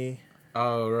knuckles and you?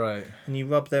 Oh right. And you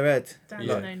rub their head. Dad's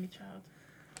an only child.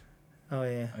 Oh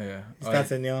yeah. Yeah. His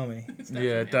dad's in the army.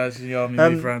 Dad's in the army.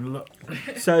 Move around a lot.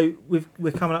 So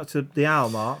we're coming up to the hour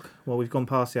mark. Well, we've gone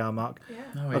past the hour mark. Yeah.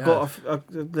 No,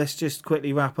 let's just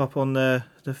quickly wrap up on the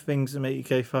things that make you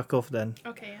go fuck off. Then.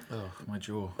 Okay. Yeah. Oh, my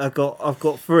jaw. I've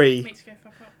got 3. Makes you go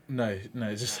fuck off. No,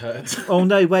 it just hurts. Oh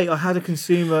no, wait! I had a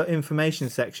consumer information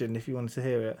section. If you wanted to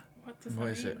hear it. What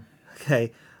is it?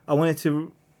 Okay, I wanted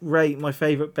to rate my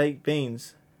favourite baked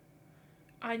beans.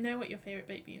 I know what your favourite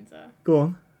baked beans are. Go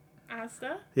on.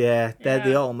 Asda? Yeah, they're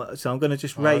the ultimate. So I'm going to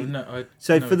just rate.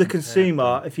 So for the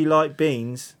consumer, if you like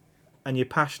beans and you're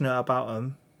passionate about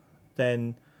them,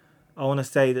 then I want to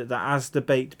say that the Asda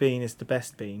baked bean is the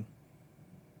best bean.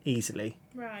 Easily.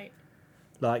 Right.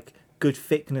 Like, good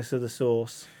thickness of the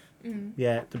sauce.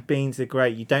 Yeah, the beans are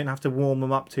great. You don't have to warm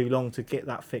them up too long to get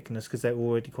that thickness because they're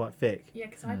already quite thick. Yeah,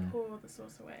 because I pour the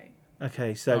sauce away.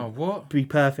 Okay, so what? Be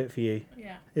perfect for you.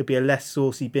 Yeah. It'll be a less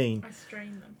saucy bean. I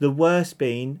strain them. The worst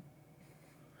bean,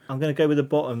 I'm going to go with the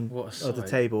bottom of the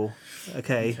table.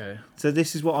 Okay. So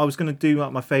this is what I was going to do,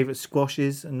 like my favourite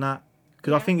squashes and that,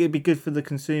 because I think it'd be good for the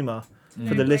consumer,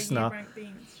 for the listener. Rank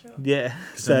beans, sure. Yeah.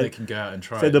 So then they can go out and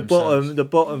try. So it the themselves.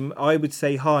 bottom, I would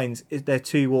say Heinz, they're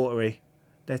too watery.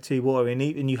 They're too watery,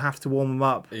 and you have to warm them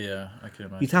up. Yeah, I can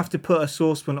imagine. You'd have to put a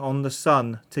saucepan on the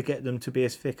sun to get them to be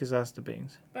as thick as Asda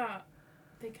beans. But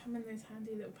they come in those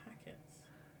handy little packets.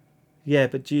 Yeah,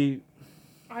 but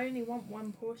I only want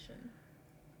one portion.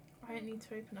 I don't need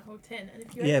to open a whole tin. And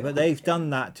if you but they've done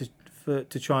that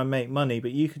to try and make money.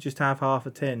 But you could just have half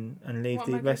a tin and leave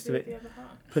the rest of it.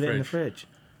 Put it in the fridge.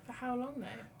 For how long though?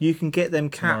 You can get them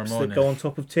caps that go on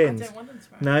top of tins. I don't want them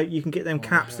tomorrow. No, you can get them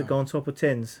caps that go on top of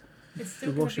tins. It's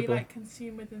still going to be like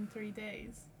consumed within 3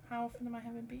 days. How often am I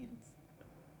having beans?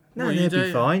 No, they'd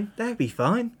be fine. They'd be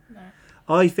fine. No.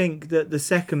 I think that the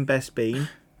second best bean,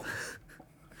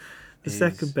 is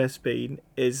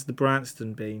the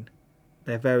Branston bean.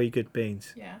 They're very good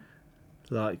beans. Yeah.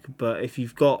 But if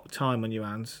you've got time on your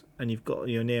hands and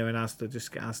you're near an Asda,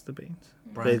 just get Asda beans.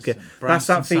 Branston. That's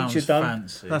that feature done.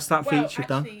 Fancy. That's that feature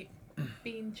done.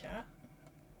 Bean chat.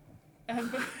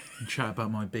 Chat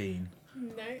about my bean.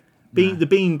 No. The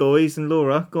Bean Boys and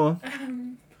Laura, go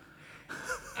on.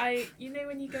 You know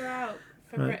when you go out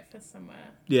for breakfast somewhere.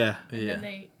 Yeah. And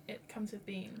then it comes with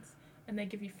beans, and they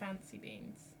give you fancy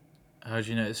beans. How do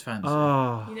you know it's fancy?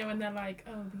 Oh. You know when they're like,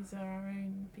 oh, these are our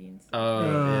own beans. Oh,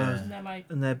 yeah. And they're like,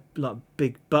 And they're like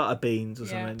big butter beans or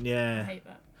something. I Yeah. hate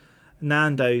that.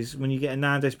 Nando's, when you get a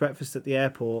Nando's breakfast at the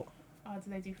airport, Oh, do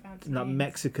they do fancy like beans?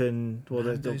 Mexican, well,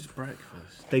 Nando's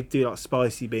breakfast. they do like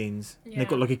spicy beans. Yeah. They've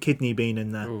got like a kidney bean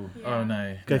in there. Ooh. Yeah. Oh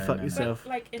no. Go no, fuck no. yourself. But,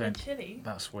 like in a Don't- chili,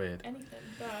 That's weird. anything.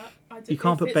 But I do, You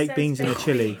can't if put it baked says beans in a baked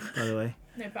chili, beans- by the way.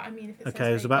 No, but I mean if it Okay, says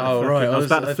I was baked about to Oh fucking- right, I was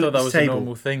about to I flip thought that this was table. a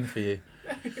normal thing for you.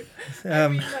 I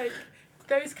mean, like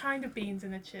those kind of beans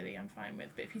in a chili, I'm fine with.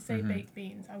 But if you say Mhm. baked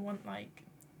beans, I want like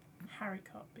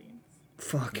haricot beans.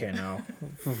 Fucking hell.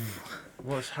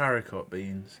 What's haricot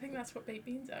beans? I think that's what baked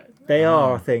beans are, isn't it? They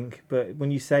are, Oh. I think, but when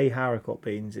you say haricot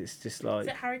beans, it's just Is like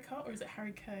it haricot or is it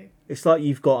haricot? it's like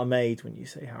you've got a maid when you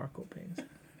say haricot beans.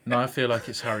 No, I feel like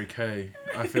it's haricot.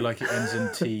 I feel like it ends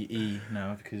in TE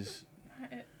now because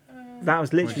That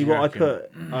was literally What what do you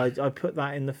I put. I put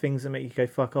that in the things that make you go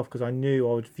fuck off because I knew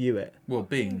I would view it. well,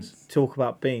 beans. Talk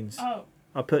about beans. Oh.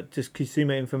 I put just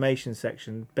consumer information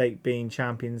section, baked bean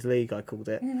Champions League. I called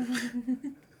it.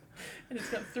 And it's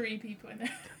got 3 people in it.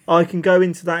 I can go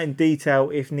into that in detail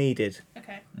if needed,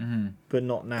 Okay. Mm-hmm. but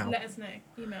not now. Let us know.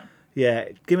 Email. Yeah,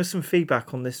 give us some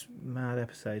feedback on this mad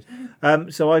episode.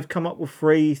 So I've come up with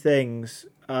 3 things.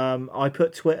 I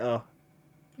put Twitter.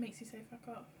 Makes you say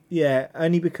fuck off. Yeah,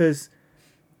 only because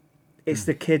it's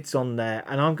the kids on there,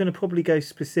 and I'm going to probably go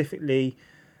specifically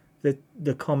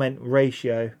the comment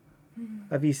ratio.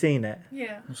 Have you seen it?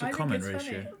 Yeah. What's a I think comment it's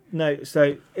ratio? funny. No.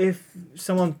 So if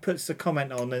someone puts a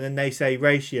comment on and then they say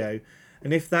ratio,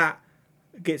 and if that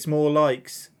gets more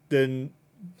likes than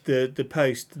the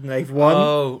post, then they've won.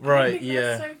 Oh I right, think yeah,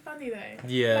 That's so funny though.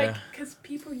 yeah. Like, because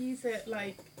people use it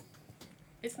like.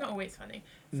 It's not always funny.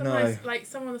 Sometimes, like,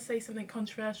 someone will say something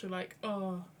controversial, like,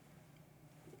 "Oh,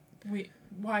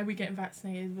 why are we getting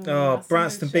vaccinated?" Blah, blah, blah, Oh,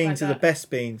 Branston some shit beans like are the that. best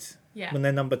beans Yeah, when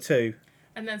they're number 2.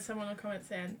 and then someone will comment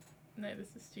saying, "No, this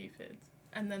is stupid,"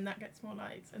 and then that gets more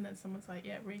likes, and then someone's like,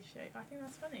 "Yeah, ratio." I think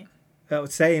that's funny. That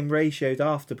would say in ratioed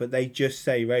after, but they just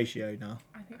say ratio now.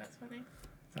 I think that's funny.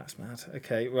 That's mad.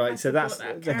 Okay, right. I So support that's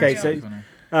that. okay. Carry So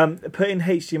on. putting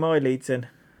HDMI leads in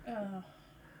Oh,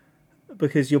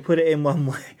 because you'll put it in one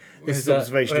way. This is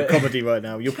observational comedy right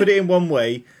now. You'll put it in one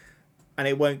way, and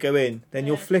it won't go in. Then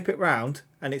you'll Yeah. flip it round,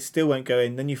 and it still won't go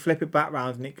in. Then you flip it back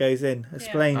round, and it goes in.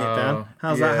 Explain it, Dan. Oh,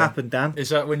 How's that yeah. happen, Dan? Is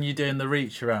that when you're doing the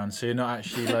reach around, so you're not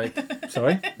actually like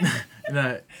Sorry.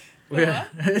 no. What?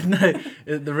 No,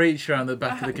 the reach around the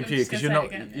back of the I'm computer just because gonna you're say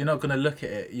not it again. you're not gonna look at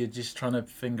it. You're just trying to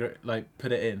finger it, like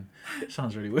put it in.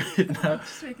 Sounds really weird. Now.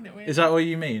 just making it weird. Is that what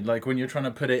you mean? Like when you're trying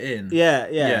to put it in?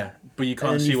 Yeah. But you And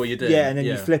can't then see you- what you're doing. Yeah, and then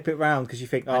you flip it round because you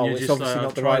think, And oh, you're it's just obviously like, not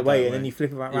I've the tried right way, that and then way. you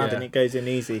flip it back round, Yeah. and it goes in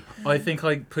easy. I think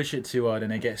I push it too hard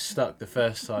and it gets stuck the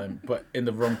first time, but in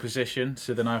the wrong position.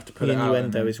 So then I have to put The it out.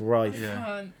 innuendo and is rife.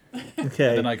 Yeah.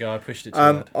 Okay. then I go, I pushed it too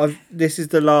hard. This is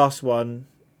the last one.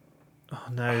 Oh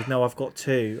no, I've got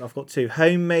 2. I've got 2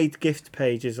 homemade gift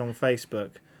pages on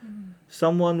Facebook.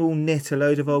 Someone will knit a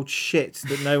load of old shit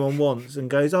that no one wants and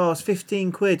goes, "Oh, it's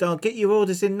 15 quid. I'll get your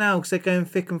orders in now because they're going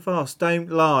thick and fast." Don't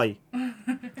lie.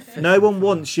 No one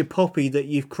wants your poppy that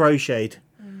you've crocheted.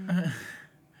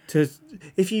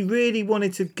 If you really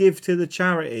wanted to give to the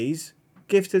charities,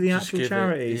 give to the Just actual give it,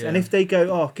 charities. And yeah. if they go,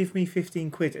 "Oh, give me 15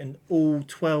 quid," and all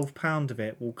 £12 of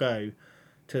it will go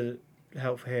to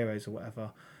Help for Heroes or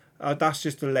whatever. That's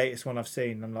just the latest one I've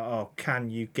seen. I'm like, oh, can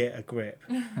you get a grip?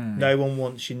 No one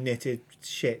wants your knitted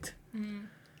shit.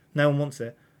 No one wants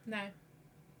it. No.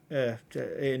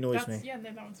 It annoys me. Yeah,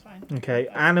 no, that one's fine. Okay,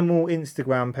 animal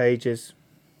Instagram pages.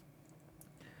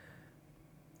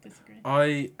 Disagree.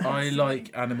 I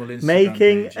like animal Instagram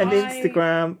Making pages. an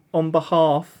Instagram on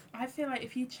behalf. I feel like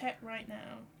if you check right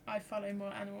now, I follow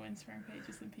more animal Instagram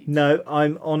pages than people. No,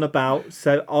 I'm on about.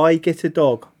 So I get a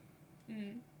dog.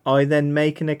 I then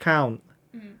make an account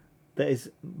that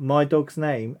is my dog's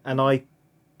name, and I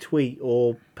tweet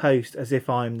or post as if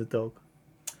I'm the dog.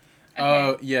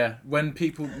 Oh yeah, when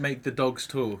people make the dogs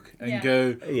talk and Yeah.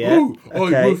 go, Yeah. "Oh,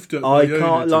 Okay. I woofed at my I owner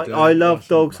can't like. today." I love That's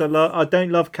dogs. not I don't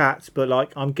love cats, but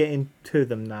like I'm getting to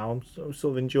them now. I'm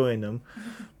sort of enjoying them.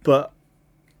 But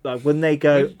like when they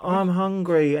go, "I'm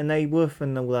hungry," and they woof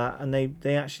and all that, and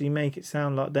they actually make it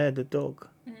sound like they're the dog.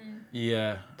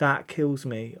 Yeah. That kills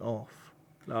me off.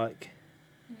 Like,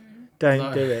 don't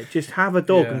Like- do it. Just have a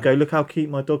dog Yeah. and go, "Look how cute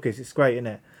my dog is. It's great, isn't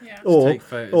it?" Yeah. Or take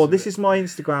photos or of this it. is my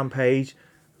Instagram page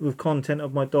with content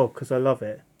of my dog because I love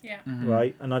it. Yeah.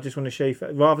 Right, and I just want to show you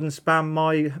rather than spam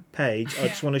my page. I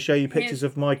just want to show you pictures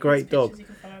of my great dog.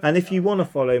 And if you want to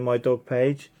follow my dog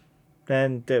page,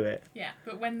 then do it. Yeah,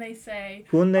 but when they say,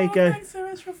 When they "Oh, go, thanks so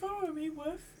much for following me,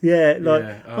 Woof." yeah, like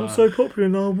Yeah, I'm so popular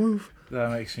now, Woof. That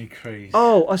makes me crazy.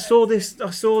 Oh, I saw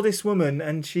this woman,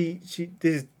 and she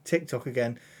this is TikTok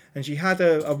again, and she had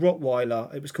a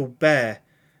Rottweiler. It was called Bear,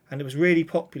 and it was really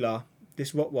popular.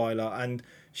 This Rottweiler, and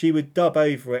she would dub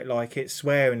over it like it's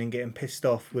swearing and getting pissed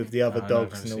off with the other no,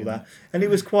 dogs I've and never all seen that. that. And it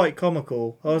was quite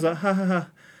comical. I was like, ha ha ha.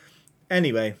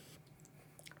 Anyway,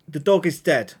 the dog is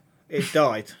dead. It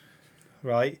died,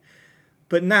 right?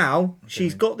 But now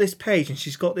she's got this page and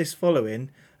she's got this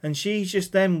following, and she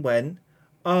just then went,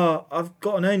 "Oh, I've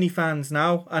got an OnlyFans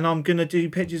now, and I'm gonna do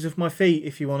pictures of my feet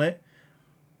if you want it."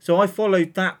 So I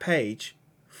followed that page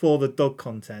for the dog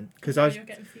content because Now I you're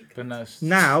getting feet But that's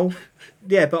now,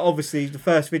 yeah. But obviously the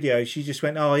first video she just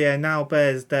went, "Oh yeah, now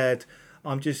Bear's dead.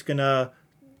 I'm just gonna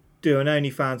do an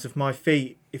OnlyFans of my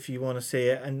feet if you want to see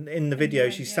it." And in the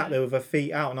video, she sat there with her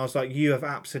feet out, and I was like, "You have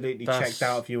absolutely checked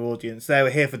out of your audience. They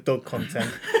were here for dog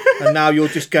content, and now you're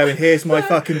just going, here's my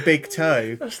fucking big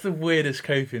toe." That's the weirdest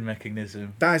coping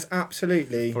mechanism That is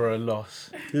absolutely for a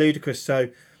loss. ludicrous. So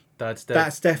Dad's dead.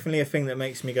 that's definitely a thing that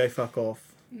makes me go fuck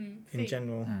off in feet.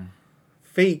 general. Mm.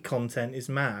 Feet content is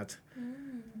mad.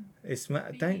 It's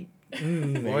mad. Don't.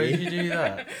 Why did you do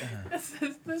that? That's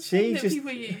the She thing that just-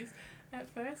 people use. At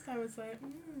first, I was like,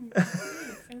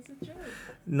 it's a joke.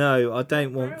 No, I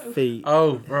don't want Bro. feet.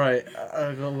 Oh, right.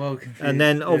 I got well confused. And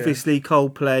then obviously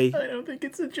Coldplay. I don't think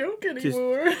it's a joke Just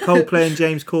anymore. Coldplay and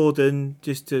James Corden,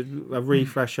 just to a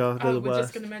refresher, they're Oh, the we're just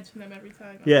worst. going to mention them every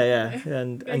time. Yeah,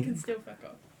 and They can and still fuck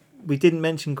off. we didn't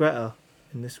mention Greta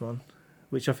in this one,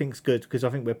 which I think is good because I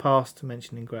think we're past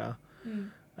mentioning Greta.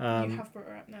 You Um, have brought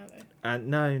her up now, though. and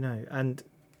no,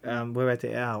 and we'll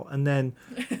edit it out. And then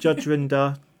Judge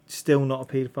Rinder, still not a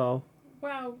paedophile.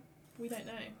 Well, we don't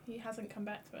know. He hasn't come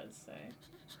back to us, so.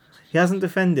 He hasn't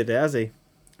defended it, has he?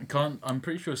 I'm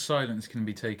pretty sure silence can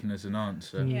be taken as an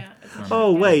answer. Yeah. Kind of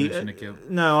Oh, wait. admission of guilt.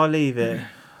 No, I'll leave it.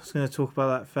 I was going to talk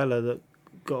about that fella that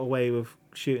got away with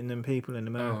shooting them people in Oh,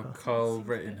 America. Carl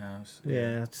Rittenhouse.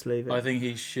 Yeah, I'll just leave it. I think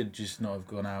he should just not have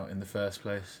gone out in the first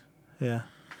place. Yeah.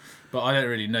 But I don't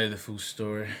really know the full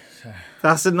story. So.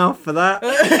 That's enough for that.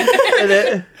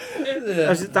 Isn't it?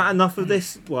 Is that enough of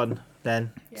this one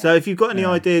then? Yeah. So if you've got any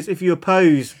Yeah. ideas, if you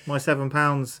oppose my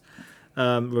 £7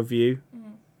 review,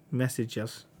 message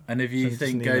us. And if you Send us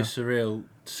think an email. Go Surreal,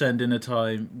 send in a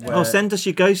time where... Oh, send us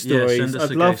your ghost Yeah, stories. send us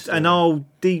I'd a love ghost to, and story. I'll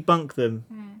debunk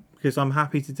them because I'm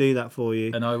happy to do that for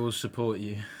you. And I will support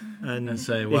you. And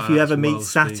say, wow, if you ever that's meet well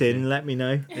Satin, speaking. let me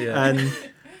know. Yeah. And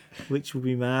which will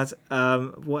be mad.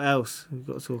 What else we've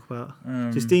got to talk about?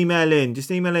 Um, Just email in. Just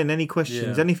email in any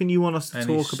questions, Yeah. anything you want us to any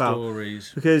talk about.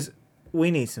 stories. Because we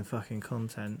need some fucking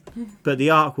content. But the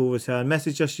arc will return.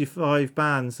 Message us your 5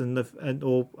 bands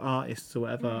or artists or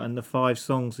whatever, and the 5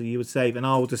 songs that you would save, and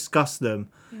I'll discuss them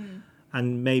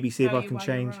and maybe see if Tell I you can why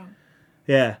you're change. wrong.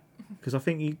 Yeah, because I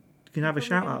think you can have a Probably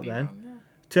shout gonna out be then. wrong,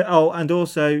 yeah. And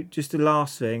also just the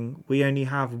last thing, we only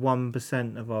have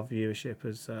 1% of our viewership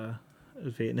as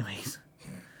Vietnamese.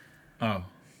 Oh,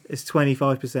 It's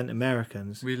 25%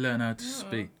 Americans. we learn how to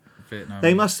speak Vietnam.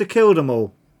 They must have killed them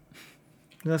all.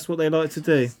 That's what they like to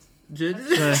do.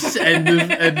 Just end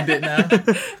it now.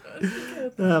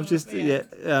 I'm just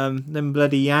them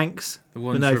bloody Yanks. The But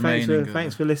ones no, remaining.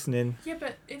 thanks for listening. Yeah,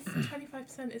 but if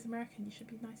 25% is American, you should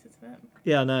be nicer to them.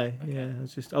 Yeah, I know. Yeah,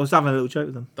 I was having a little joke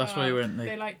with them. That's why you went.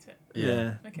 They liked it.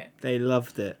 Yeah, Okay. they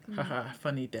loved it. Haha,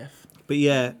 funny death. But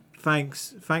yeah,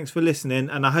 thanks for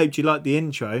listening, and I hope you liked the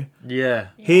intro. Yeah.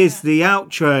 Here's the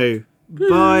outro.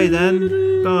 Bye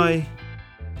then. Bye.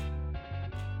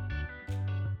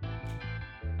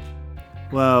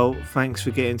 Well, thanks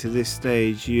for getting to this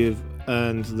stage. You've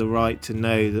earned the right to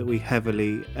know that we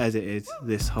heavily edited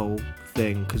this whole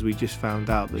thing because we just found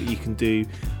out that you can do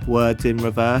words in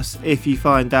reverse. If you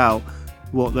find out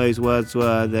what those words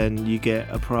were, then you get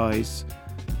a prize.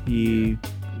 You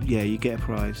get a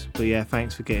prize. But yeah,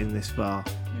 thanks for getting this far.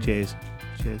 Cheers.